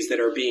processes that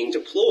are being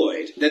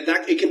deployed, that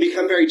it can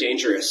become very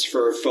dangerous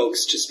for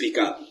folks to speak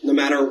up, no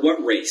matter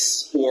what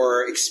race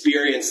or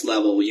experience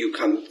level you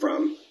come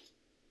from.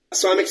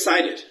 So I'm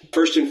excited,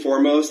 first and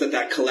foremost,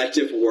 that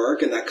collective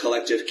work and that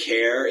collective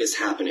care is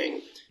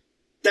happening.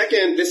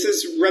 Second, this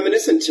is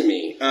reminiscent to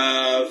me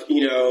of,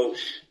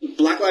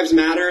 Black Lives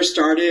Matter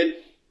started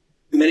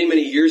many,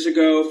 many years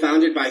ago,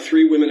 founded by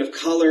 3 women of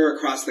color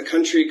across the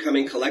country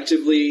coming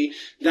collectively.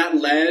 That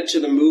led to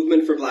the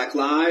movement for Black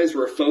Lives,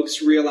 where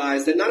folks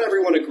realized that not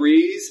everyone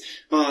agrees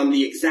on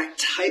the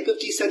exact type of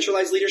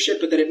decentralized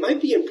leadership, but that it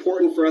might be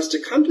important for us to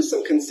come to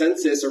some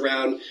consensus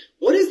around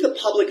what is the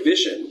public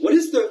vision? What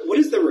is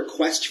the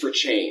request for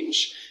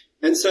change?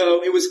 And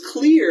so it was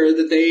clear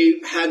that they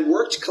had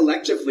worked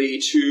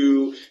collectively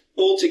to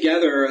pull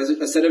together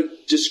a set of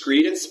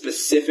discrete and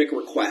specific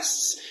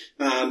requests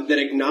that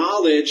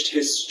acknowledged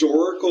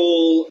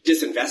historical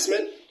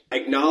disinvestment,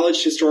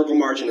 acknowledged historical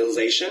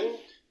marginalization,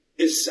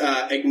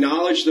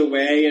 acknowledged the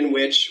way in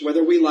which,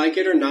 whether we like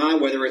it or not,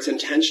 whether it's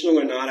intentional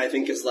or not, I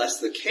think is less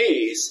the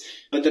case,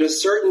 but that a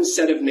certain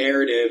set of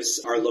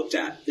narratives are looked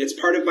at. It's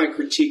part of my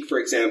critique, for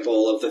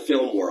example, of the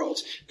film world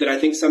that I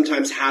think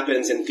sometimes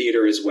happens in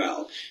theater as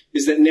well,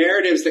 is that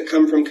narratives that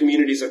come from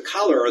communities of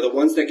color, or the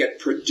ones that get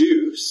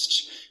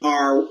produced,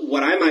 are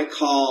what I might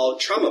call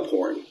trauma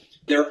porn.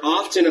 They're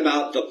often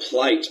about the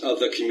plight of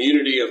the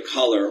community of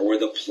color or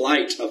the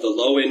plight of the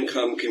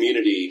low-income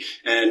community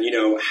and,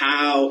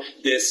 how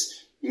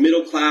this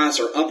middle class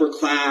or upper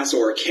class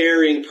or a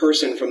caring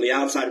person from the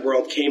outside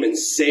world came and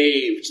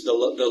saved the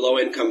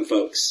low-income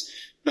folks,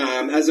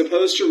 as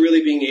opposed to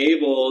really being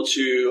able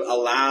to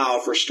allow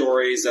for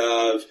stories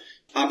of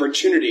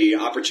opportunity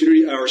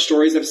or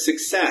stories of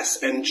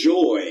success and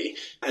joy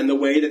and the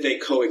way that they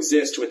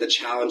coexist with the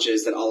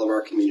challenges that all of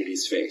our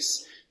communities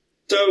face.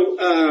 So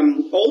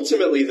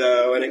ultimately,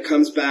 though, and it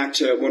comes back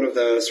to one of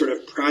the sort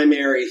of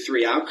primary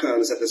three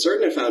outcomes at the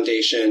Serdna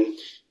Foundation,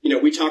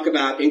 we talk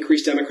about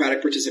increased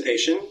democratic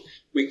participation.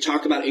 We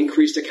talk about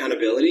increased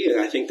accountability,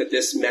 and I think that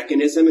this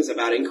mechanism is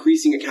about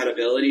increasing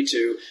accountability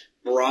to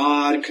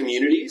broad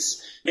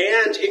communities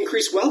and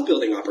increase wealth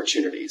building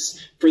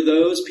opportunities for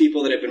those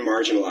people that have been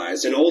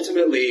marginalized. And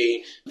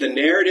ultimately, the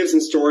narratives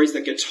and stories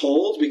that get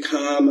told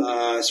become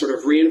a sort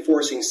of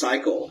reinforcing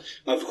cycle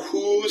of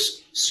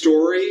whose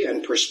story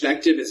and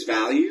perspective is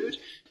valued,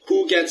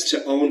 who gets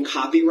to own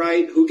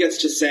copyright, who gets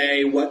to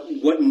say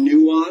what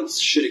nuance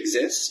should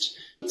exist.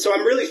 So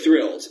I'm really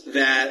thrilled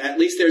that at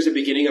least there's a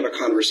beginning of a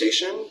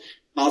conversation.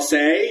 I'll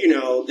say,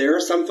 there are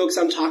some folks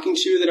I'm talking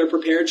to that are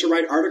prepared to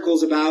write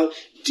articles about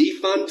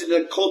defund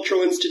the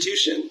cultural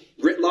institution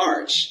writ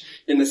large,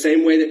 in the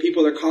same way that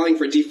people are calling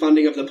for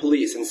defunding of the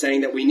police and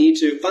saying that we need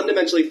to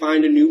fundamentally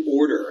find a new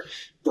order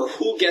for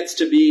who gets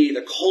to be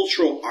the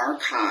cultural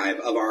archive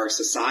of our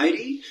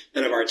society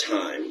and of our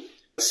time.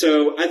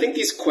 So I think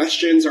these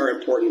questions are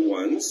important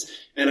ones,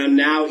 and I'm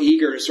now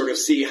eager to sort of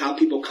see how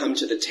people come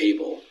to the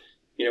table.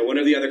 One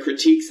of the other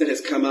critiques that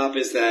has come up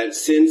is that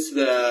since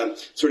the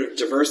sort of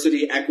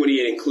diversity, equity,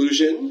 and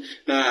inclusion,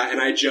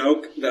 and I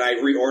joke that I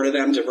reorder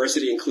them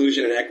diversity,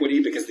 inclusion, and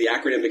equity because the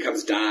acronym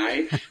becomes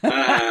DIE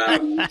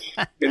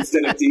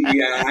instead of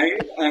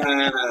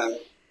DEI.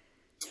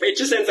 It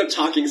just ends up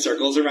talking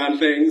circles around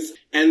things,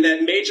 and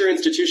that major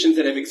institutions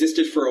that have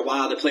existed for a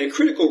while that play a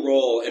critical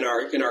role in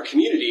our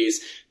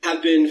communities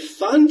have been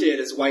funded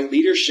as white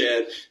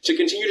leadership to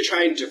continue to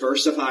try and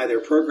diversify their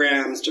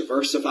programs,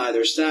 diversify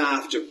their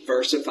staff,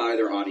 diversify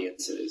their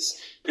audiences.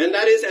 And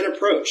that is an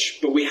approach,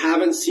 but we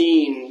haven't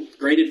seen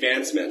great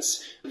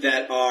advancements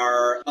that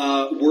are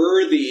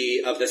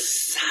worthy of the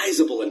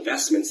sizable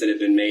investments that have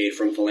been made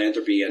from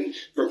philanthropy and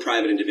from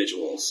private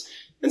individuals.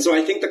 And so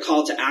I think the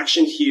call to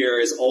action here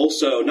is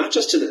also not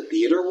just to the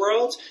theater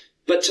world,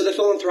 but to the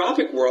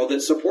philanthropic world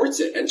that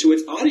supports it and to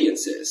its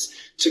audiences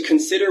to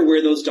consider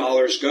where those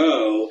dollars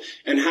go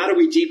and how do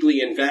we deeply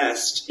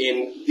invest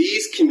in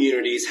these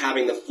communities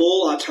having the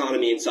full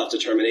autonomy and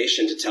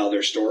self-determination to tell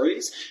their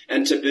stories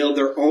and to build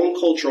their own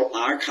cultural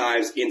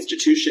archives,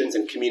 institutions,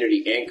 and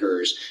community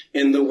anchors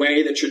in the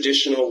way that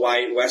traditional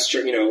white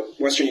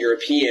Western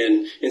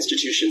European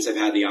institutions have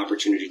had the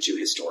opportunity to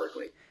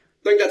historically.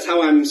 I think that's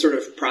how I'm sort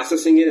of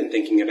processing it and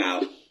thinking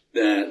about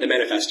the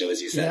manifesto,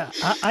 as you said.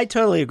 Yeah, I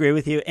totally agree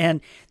with you.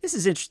 And this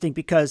is interesting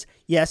because,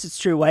 yes, it's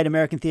true, white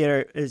American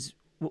theater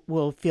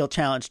will feel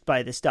challenged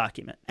by this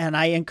document. And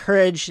I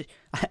encourage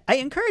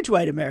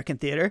white American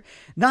theater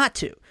not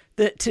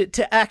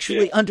to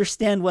actually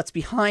understand what's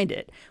behind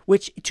it,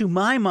 which to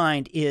my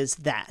mind is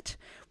that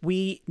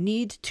we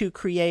need to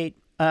create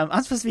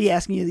I'm supposed to be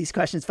asking you these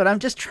questions, but I'm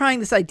just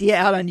trying this idea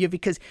out on you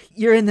because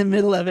you're in the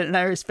middle of it and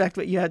I respect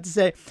what you have to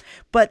say.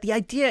 But the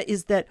idea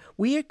is that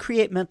we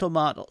create mental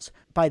models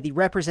by the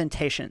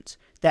representations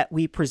that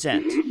we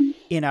present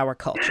in our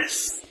culture.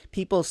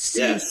 People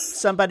see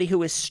somebody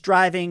who is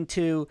striving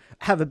to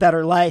have a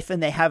better life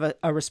and they have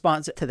a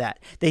response to that.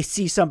 They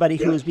see somebody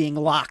who is being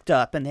locked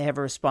up and they have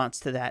a response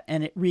to that.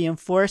 And it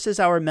reinforces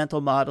our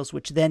mental models,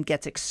 which then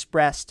gets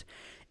expressed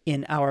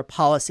in our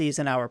policies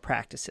and our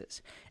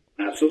practices.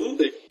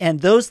 Absolutely.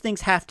 And those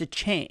things have to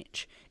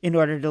change in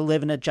order to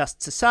live in a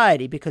just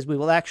society because we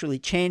will actually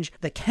change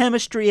the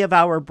chemistry of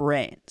our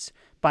brains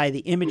by the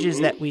images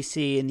that we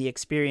see and the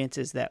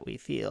experiences that we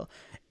feel.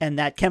 And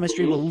that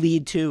chemistry will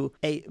lead to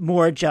a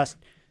more just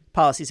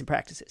policies and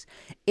practices.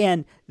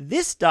 And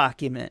this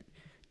document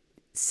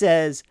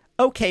says,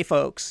 okay,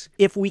 folks,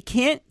 if we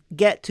can't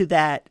get to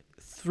that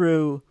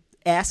through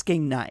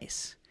asking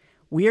nice,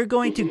 we are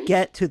going to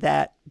get to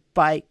that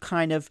by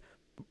kind of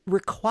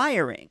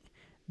requiring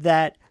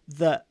that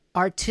the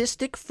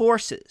artistic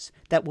forces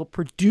that will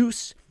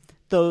produce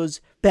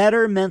those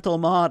better mental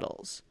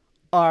models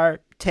are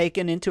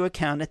taken into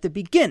account at the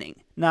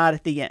beginning, not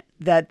at the end.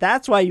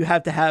 That's why you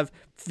have to have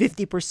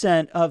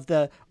 50% of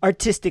the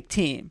artistic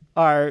team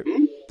are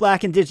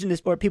Black,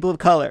 Indigenous, or people of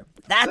color.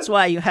 That's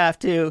why you have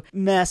to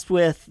mess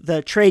with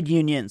the trade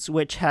unions,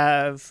 which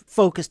have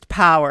focused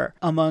power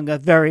among a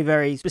very,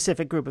 very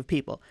specific group of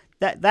people.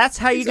 That's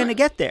how you're going to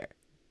get there.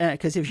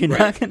 Because if you're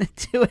not going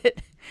to do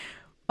it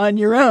on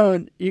your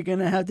own, you're going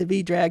to have to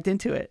be dragged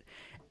into it.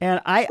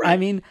 And I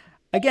mean,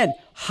 again,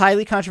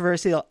 highly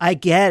controversial. I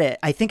get it.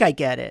 I think I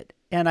get it.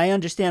 And I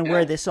understand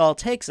where this all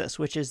takes us,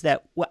 which is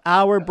that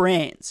our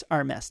brains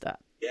are messed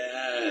up.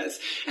 Yes.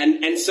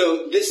 And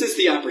so this is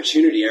the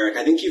opportunity, Eric.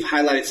 I think you've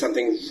highlighted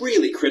something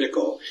really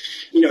critical.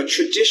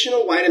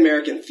 Traditional white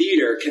American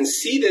theater can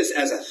see this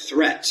as a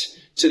threat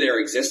to their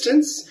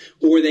existence,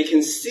 or they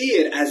can see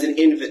it as an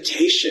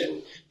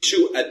invitation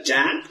to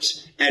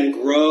adapt and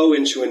grow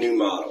into a new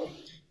model.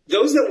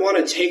 Those that want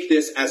to take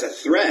this as a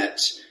threat,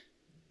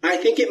 I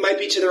think it might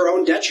be to their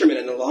own detriment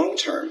in the long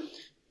term.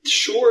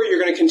 Sure, you're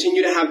going to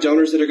continue to have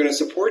donors that are going to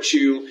support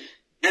you.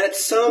 And at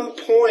some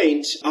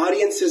point,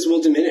 audiences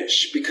will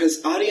diminish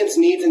because audience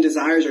needs and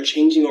desires are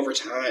changing over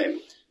time.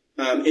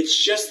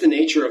 It's just the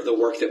nature of the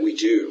work that we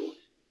do.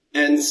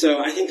 And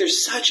so I think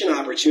there's such an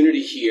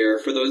opportunity here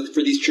for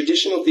these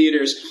traditional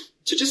theaters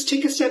to just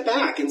take a step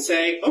back and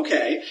say,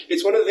 okay,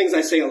 it's one of the things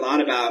I say a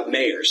lot about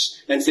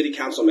mayors and city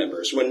council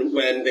members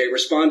when they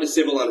respond to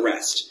civil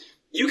unrest.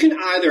 You can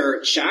either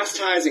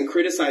chastise and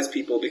criticize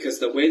people because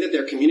the way that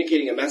they're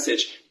communicating a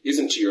message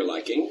isn't to your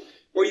liking,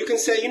 or you can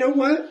say, you know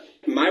what?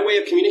 My way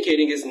of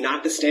communicating is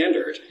not the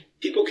standard.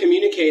 People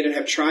communicate and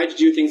have tried to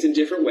do things in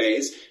different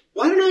ways.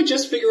 Why don't I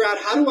just figure out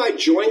how do I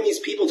join these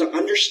people to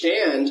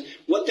understand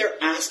what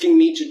they're asking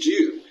me to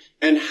do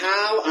and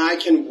how I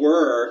can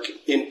work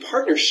in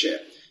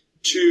partnership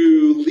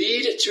to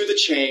lead to the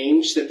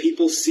change that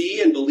people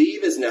see and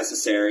believe is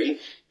necessary,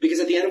 because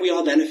at the end we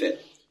all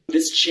benefit.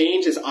 This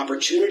change, this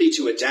opportunity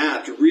to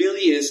adapt,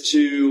 really is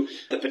to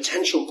the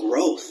potential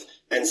growth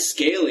and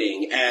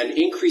scaling and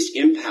increased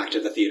impact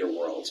of the theater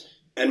world.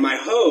 And my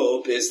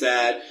hope is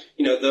that,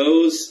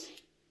 those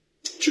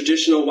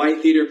traditional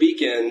white theater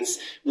beacons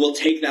will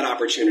take that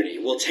opportunity,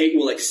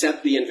 will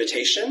accept the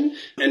invitation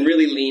and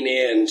really lean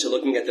in to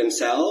looking at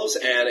themselves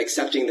and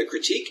accepting the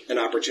critique and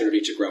opportunity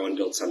to grow and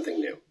build something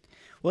new.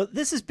 Well,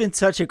 this has been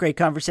such a great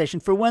conversation.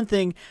 For one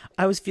thing,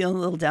 I was feeling a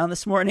little down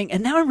this morning,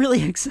 and now I'm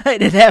really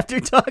excited after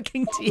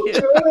talking to you.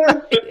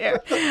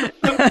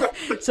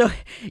 So,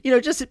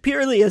 just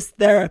purely as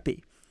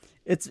therapy,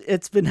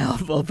 it's been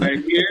helpful. But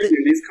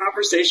these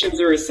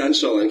conversations are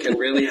essential and can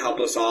really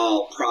help us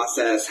all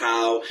process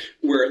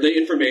the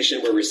information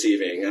we're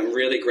receiving. I'm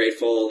really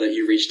grateful that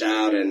you reached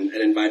out and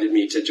invited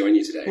me to join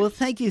you today. Well,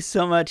 thank you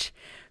so much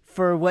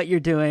for what you're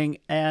doing,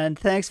 and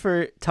thanks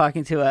for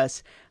talking to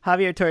us.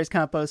 Javier Torres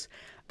Campos,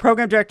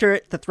 Program Director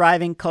at the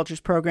Thriving Cultures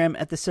Program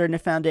at the Serdna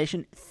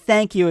Foundation.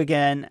 Thank you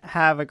again.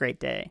 Have a great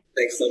day.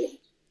 Thanks so much.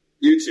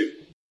 You too.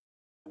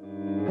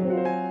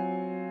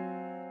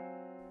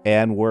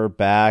 And we're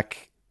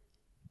back.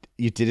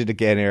 You did it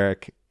again,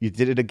 Eric. You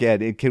did it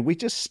again. And can we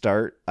just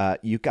start?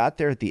 You got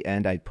there at the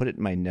end. I put it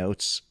in my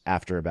notes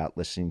after about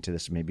listening to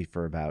this maybe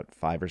for about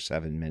 5 or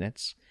 7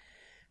 minutes.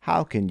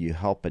 How can you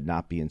help but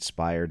not be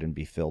inspired and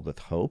be filled with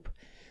hope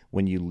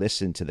when you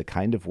listen to the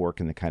kind of work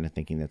and the kind of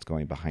thinking that's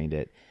going behind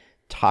it?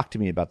 Talk to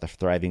me about the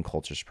Thriving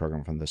Cultures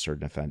Program from the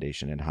Serdna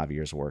Foundation and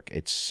Javier's work.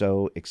 It's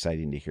so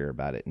exciting to hear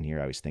about it and hear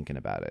how he's thinking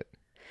about it.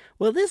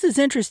 Well, this is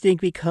interesting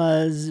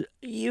because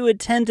you would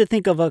tend to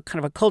think of a kind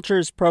of a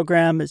cultures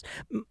program as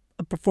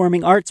a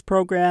performing arts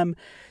program.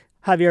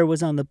 Javier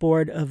was on the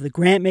board of the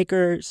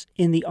Grantmakers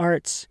in the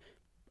Arts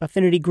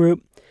Affinity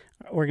Group,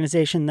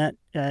 organization that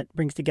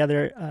brings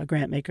together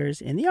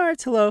grantmakers in the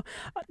arts. Hello.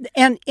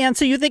 And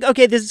so you think,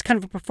 okay, this is kind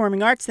of a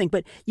performing arts thing,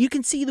 but you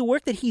can see the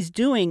work that he's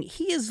doing.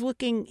 He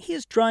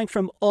is drawing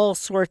from all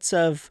sorts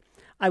of,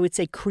 I would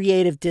say,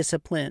 creative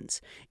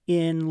disciplines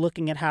in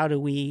looking at how do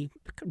we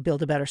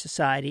build a better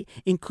society,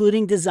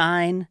 including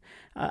design.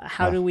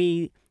 How do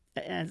we,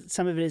 and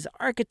some of it is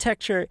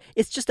architecture.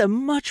 It's just a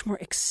much more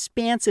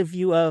expansive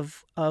view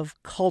of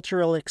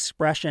cultural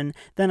expression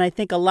than I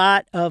think a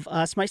lot of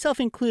us, myself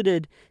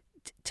included,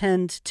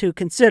 tend to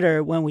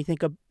consider when we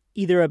think of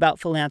either about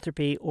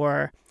philanthropy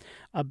or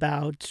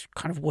about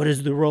kind of what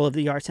is the role of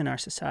the arts in our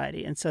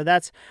society. And so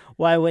that's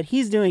why what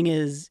he's doing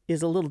is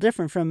a little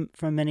different from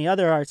many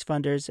other arts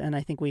funders, and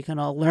I think we can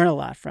all learn a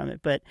lot from it.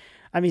 But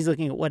he's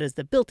looking at what is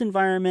the built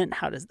environment,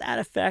 how does that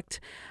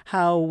affect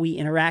how we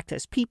interact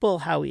as people,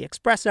 how we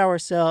express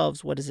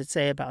ourselves, what does it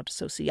say about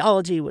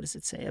sociology, what does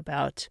it say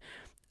about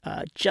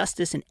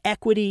justice and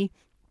equity.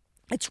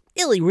 It's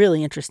really,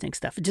 really interesting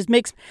stuff. It just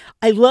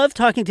I love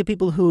talking to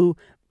people who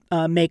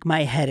make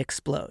my head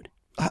explode.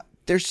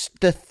 There's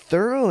the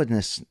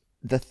thoroughness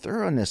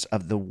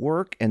of the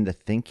work and the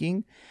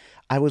thinking.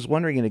 I was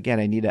wondering, and again,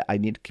 I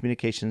need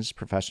communications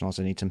professionals.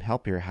 I need some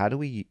help here.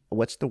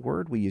 What's the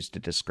word we use to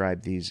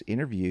describe these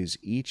interviews,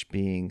 each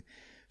being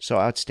so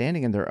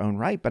outstanding in their own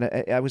right?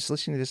 But I was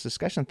listening to this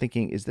discussion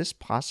thinking, is this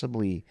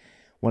possibly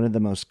one of the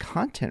most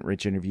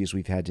content-rich interviews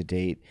we've had to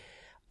date?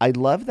 I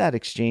love that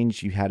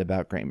exchange you had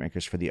about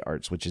Grantmakers for the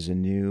Arts, which is a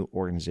new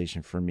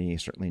organization for me,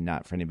 certainly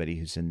not for anybody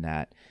who's in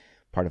that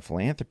part of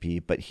philanthropy.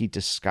 But he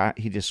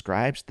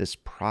describes this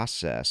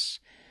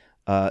process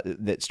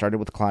that started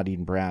with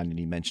Claudine Brown, and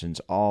he mentions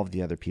all of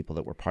the other people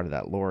that were part of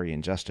that, Lori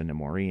and Justin and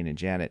Maureen and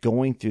Janet,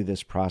 going through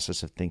this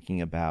process of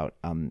thinking about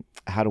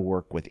how to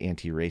work with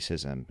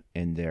anti-racism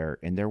in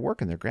their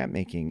work and their grant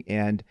making.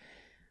 And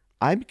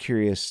I'm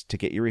curious to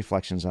get your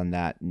reflections on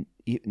that.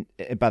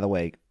 And by the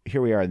way,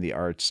 here we are in the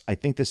arts. I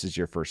think this is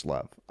your first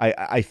love.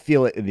 I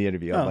feel it in the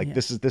interview. I'm yeah.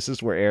 This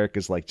is where Eric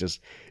is like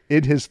just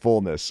in his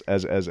fullness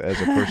as a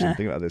person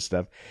thinking about this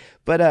stuff.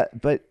 But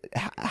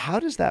how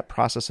does that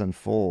process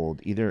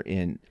unfold, either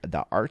in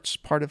the arts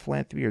part of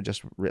philanthropy or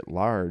just writ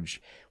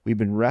large? We've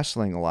been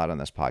wrestling a lot on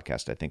this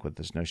podcast, I think, with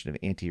this notion of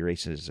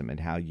anti-racism and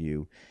how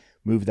you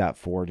move that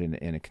forward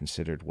in a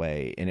considered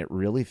way. And it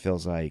really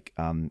feels like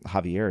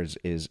Javier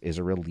is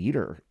a real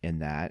leader in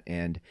that,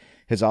 and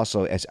has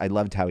also, as I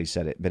loved how he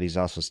said it, but he's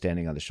also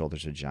standing on the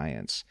shoulders of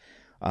giants.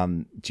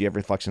 Do you have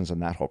reflections on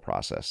that whole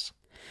process?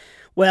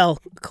 Well,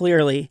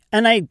 clearly,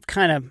 and I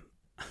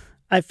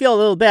feel a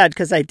little bad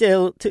because I did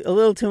a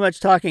little too much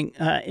talking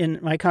in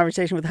my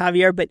conversation with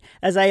Javier. But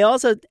as I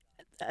also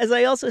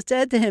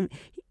said to him,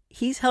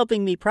 he's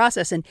helping me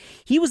process, and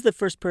he was the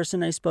first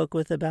person I spoke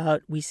with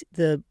about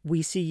the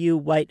We See You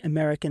White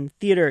American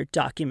Theater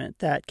document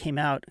that came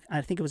out. I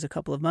think it was a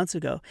couple of months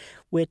ago,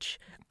 which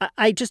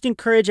I just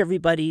encourage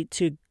everybody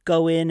to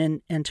go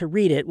in and to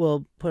read it.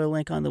 We'll put a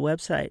link on the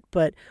website.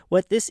 But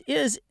what this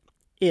is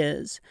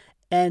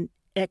an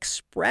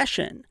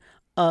expression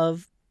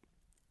of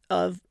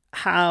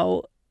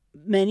how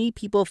many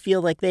people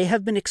feel like they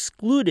have been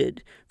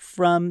excluded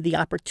from the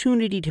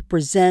opportunity to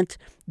present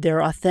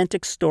their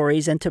authentic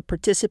stories and to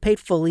participate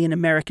fully in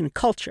American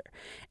culture.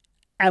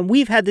 And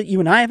you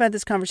and I have had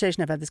this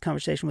conversation. I've had this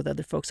conversation with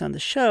other folks on the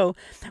show,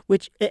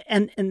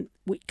 and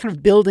we kind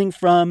of building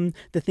from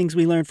the things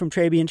we learned from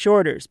Trabian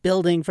Shorters,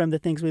 building from the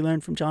things we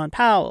learned from John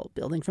Powell,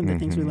 building from the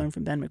things we learned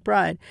from Ben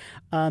McBride,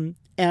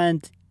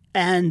 and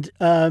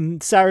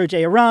Saru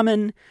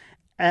Jayaraman,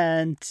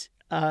 and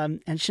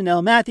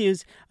Chanel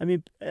Matthews. I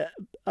mean,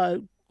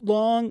 a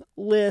long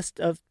list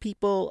of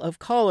people of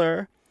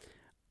color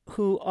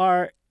who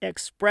are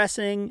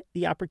expressing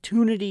the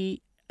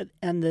opportunity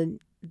and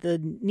the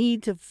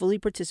need to fully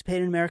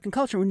participate in American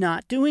culture. We're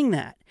not doing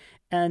that.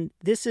 And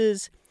this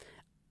is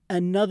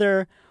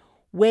another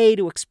way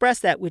to express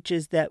that, which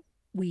is that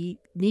we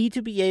need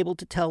to be able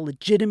to tell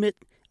legitimate,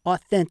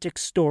 authentic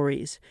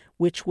stories,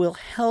 which will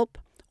help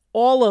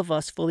all of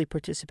us fully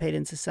participate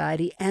in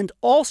society and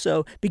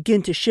also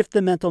begin to shift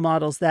the mental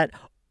models that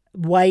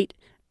white,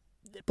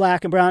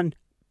 black, and brown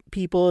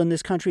people in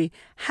this country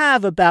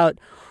have about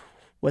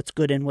what's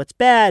good and what's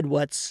bad,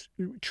 what's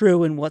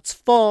true and what's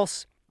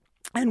false,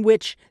 and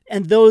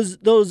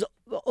those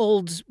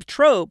old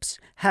tropes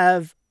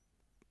have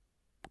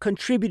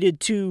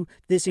contributed to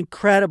this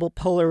incredible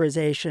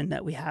polarization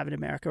that we have in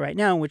America right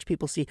now, in which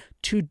people see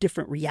two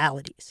different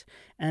realities.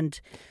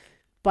 And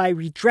by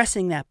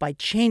redressing that, by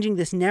changing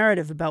this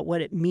narrative about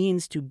what it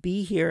means to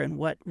be here and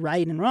what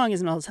right and wrong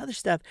is and all this other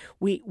stuff,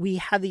 we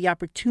have the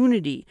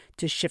opportunity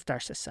to shift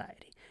our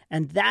society.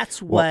 And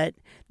that's what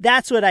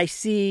I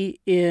see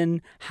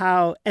in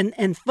how and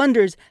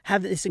funders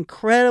have this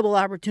incredible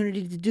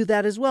opportunity to do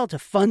that as well, to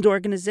fund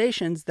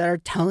organizations that are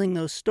telling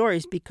those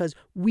stories, because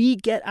we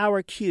get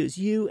our cues,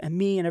 you and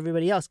me and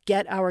everybody else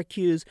get our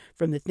cues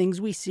from the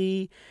things we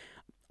see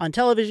on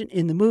television,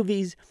 in the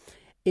movies,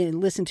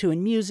 listen to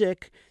in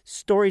music,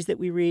 stories that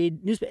we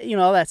read, newspaper,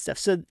 all that stuff.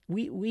 So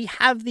we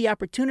have the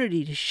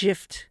opportunity to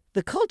shift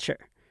the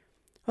culture.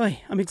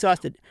 Oy, I'm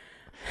exhausted.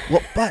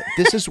 Well, but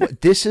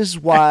this is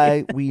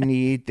why we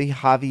need the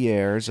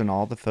Javiers and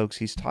all the folks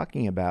he's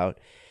talking about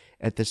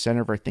at the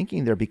center of our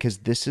thinking there, because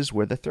this is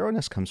where the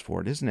thoroughness comes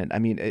forward, isn't it? I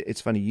mean,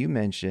 it's funny, you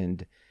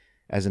mentioned,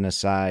 as an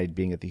aside,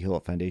 being at the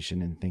Hewlett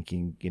Foundation and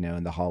thinking,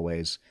 in the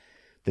hallways,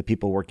 the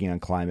people working on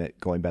climate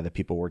going by the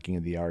people working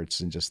in the arts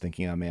and just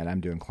thinking, oh man,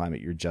 I'm doing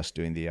climate, you're just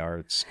doing the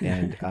arts.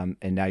 And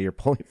now you're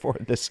pulling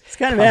forward this. It's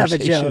kind of half a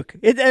joke.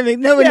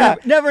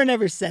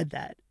 Never said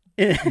that.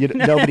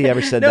 Nobody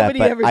ever said that.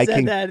 Nobody ever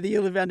said that at the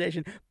Hewlett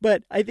Foundation.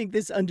 But I think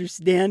this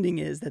understanding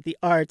is that the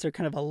arts are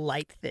kind of a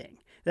light thing,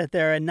 that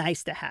they're a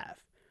nice to have.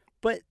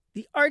 But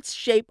the arts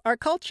shape our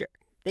culture.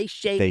 They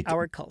shape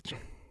our culture.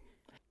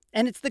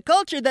 And it's the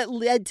culture that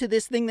led to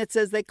this thing that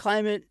says that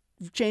climate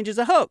change is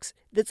a hoax.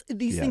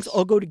 These things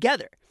all go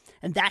together.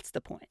 And that's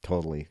the point.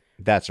 Totally.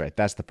 That's right.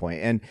 That's the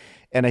point.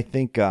 And I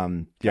think,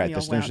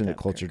 this notion that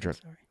culture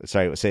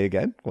Sorry, say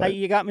again. What?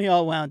 You got me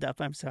all wound up.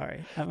 I'm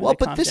sorry. Well,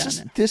 but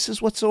this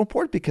is what's so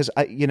important, because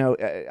I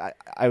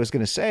was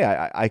going to say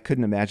I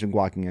couldn't imagine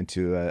walking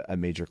into a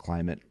major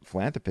climate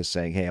philanthropist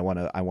saying, "Hey, I want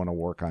to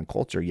work on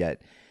culture."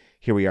 Yet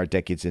here we are,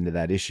 decades into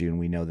that issue, and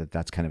we know that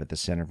that's kind of at the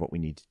center of what we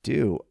need to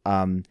do.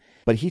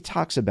 But he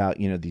talks about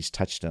these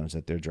touchstones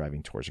that they're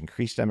driving towards: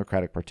 increased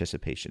democratic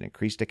participation,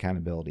 increased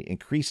accountability,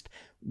 increased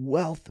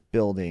wealth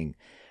building.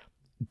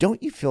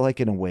 Don't you feel like,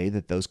 in a way,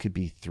 that those could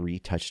be three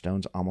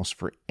touchstones almost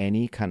for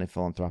any kind of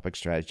philanthropic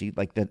strategy?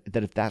 Like that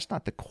if that's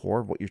not the core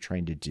of what you're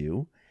trying to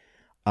do,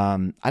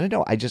 I don't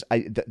know.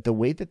 The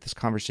way that this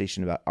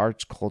conversation about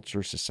arts,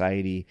 culture,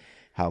 society,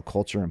 how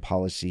culture and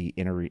policy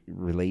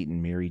interrelate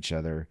and mirror each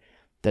other,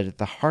 that at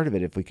the heart of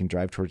it, if we can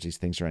drive towards these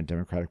things around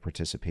democratic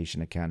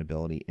participation,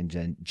 accountability,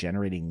 and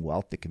generating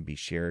wealth that can be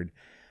shared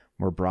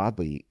more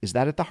broadly, is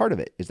that at the heart of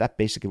it? Is that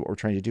basically what we're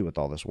trying to do with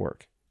all this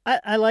work?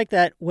 I like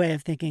that way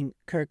of thinking,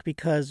 Kirk,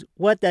 because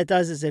what that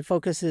does is it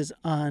focuses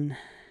on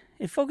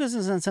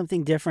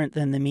something different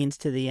than the means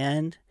to the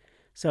end.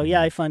 So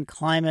I fund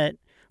climate,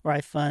 or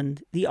I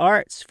fund the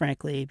arts,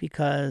 frankly,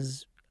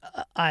 because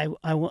I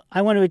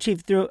want to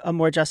achieve through a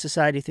more just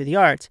society through the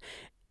arts.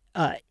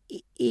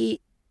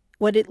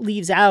 What it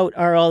leaves out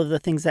are all of the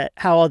things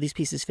how all these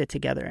pieces fit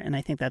together. And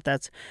I think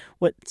that's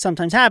what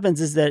sometimes happens,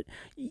 is that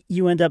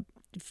you end up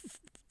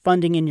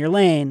funding in your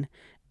lane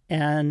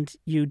and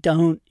you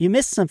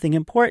miss something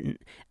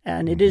important.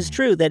 And it is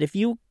true that if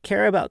you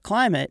care about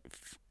climate,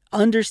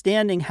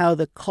 understanding how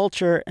the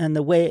culture and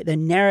the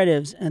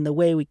narratives and the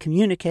way we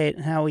communicate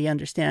and how we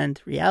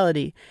understand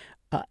reality,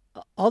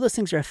 all those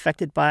things are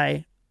affected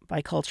by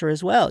culture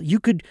as well. You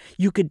could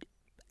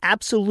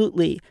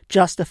absolutely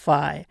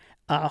justify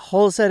a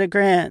whole set of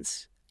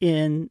grants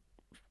in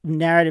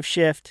narrative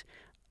shift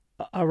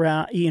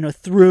around,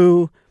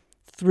 through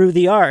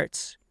the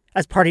arts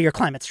as part of your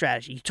climate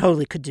strategy. You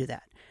totally could do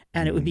that.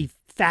 And it would be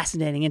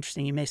fascinating,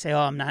 interesting. You may say, oh,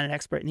 I'm not an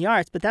expert in the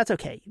arts, but that's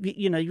okay.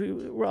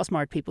 We're all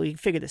smart people. You can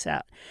figure this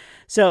out.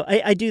 So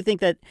I do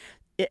think that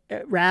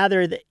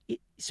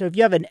so if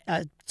you have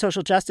a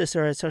social justice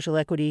or a social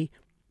equity,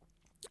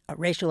 a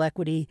racial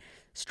equity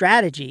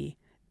strategy,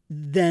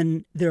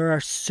 then there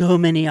are so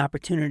many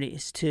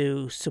opportunities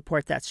to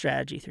support that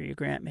strategy through your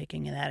grant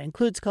making. And that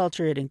includes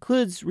culture. It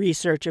includes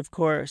research, of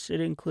course. It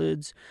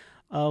includes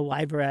a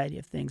wide variety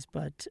of things.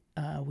 But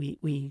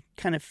we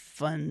kind of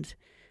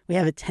we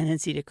have a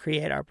tendency to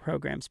create our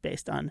programs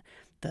based on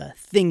the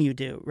thing you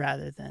do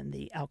rather than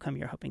the outcome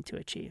you're hoping to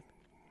achieve.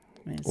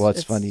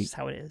 It's funny. It's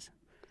how it is.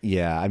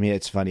 Yeah,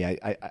 it's funny.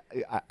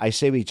 I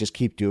say we just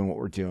keep doing what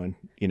we're doing,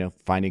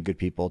 finding good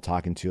people,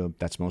 talking to them.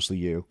 That's mostly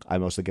you. I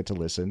mostly get to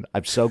listen.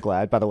 I'm so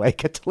glad, by the way, I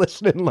get to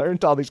listen and learn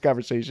to all these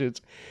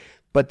conversations.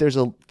 But there's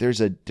a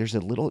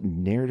little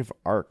narrative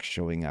arc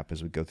showing up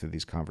as we go through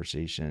these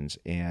conversations.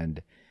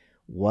 And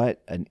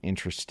what an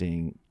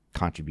interesting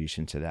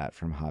contribution to that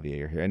from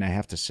Javier here. And I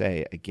have to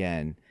say,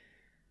 again,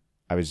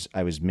 I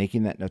was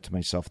making that note to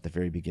myself at the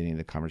very beginning of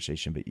the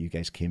conversation, but you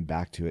guys came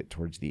back to it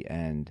towards the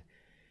end.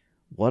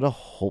 What a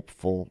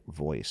hopeful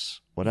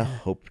voice. What a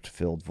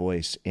hope-filled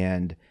voice.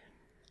 And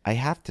I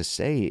have to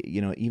say,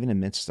 even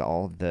amidst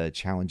all of the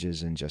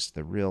challenges and just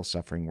the real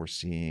suffering we're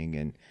seeing,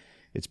 and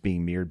it's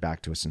being mirrored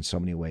back to us in so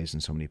many ways,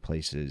 in so many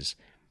places,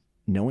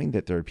 knowing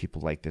that there are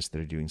people like this that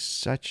are doing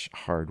such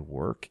hard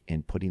work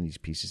in putting these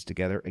pieces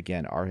together.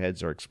 Again, our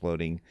heads are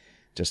exploding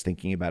just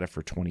thinking about it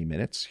for 20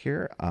 minutes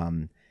here.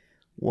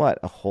 What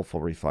a hopeful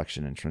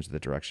reflection in terms of the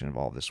direction of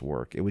all of this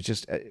work. It was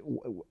just,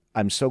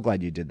 I'm so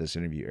glad you did this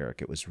interview,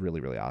 Eric. It was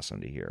really, really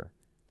awesome to hear.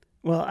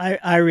 Well,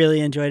 I really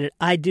enjoyed it.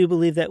 I do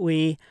believe that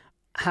we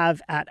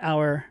have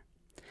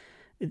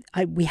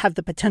we have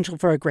the potential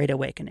for a great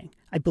awakening.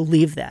 I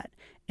believe that.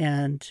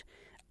 And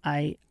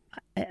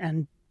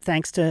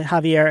thanks to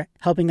Javier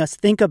helping us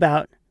think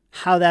about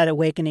how that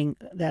awakening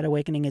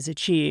is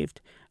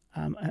achieved,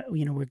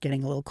 we're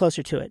getting a little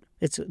closer to it.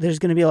 There's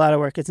going to be a lot of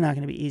work. It's not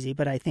going to be easy,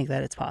 but I think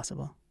that it's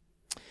possible.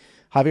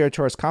 Javier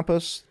Torres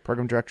Campos,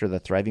 Program Director of the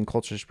Thriving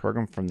Cultures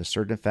Program from the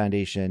Surdin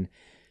Foundation.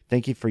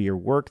 Thank you for your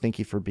work. Thank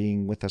you for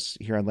being with us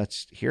here on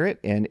Let's Hear It.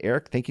 And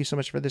Eric, thank you so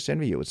much for this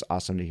interview. It was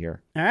awesome to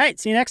hear. All right.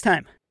 See you next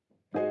time.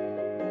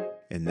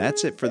 And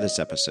that's it for this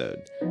episode.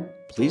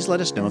 Please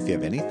let us know if you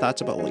have any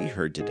thoughts about what you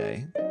heard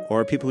today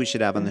or people we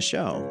should have on the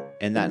show,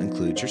 and that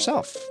includes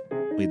yourself.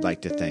 We'd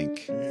like to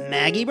thank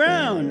Maggie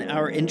Brown,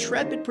 our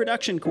intrepid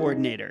production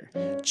coordinator.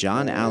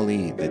 John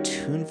Ali, the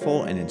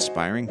tuneful and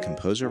inspiring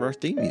composer of our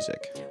theme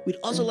music. We'd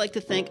also like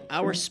to thank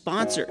our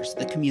sponsors,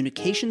 the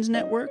Communications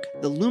Network,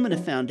 the Lumina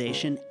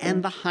Foundation,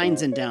 and the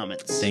Heinz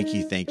Endowments. Thank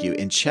you.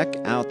 And check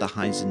out the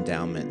Heinz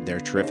Endowment, their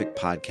terrific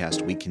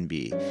podcast, We Can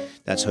Be.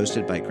 That's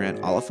hosted by Grant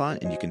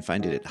Oliphant, and you can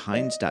find it at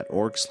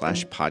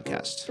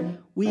heinz.org/podcast.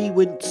 We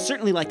would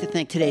certainly like to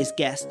thank today's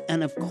guest,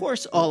 and of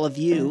course all of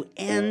you,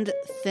 and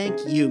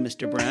thank you,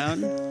 Mr.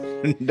 Brown.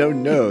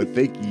 No,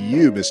 thank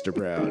you, Mr.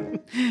 Brown.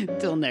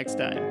 Till next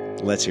time.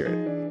 Let's hear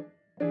it.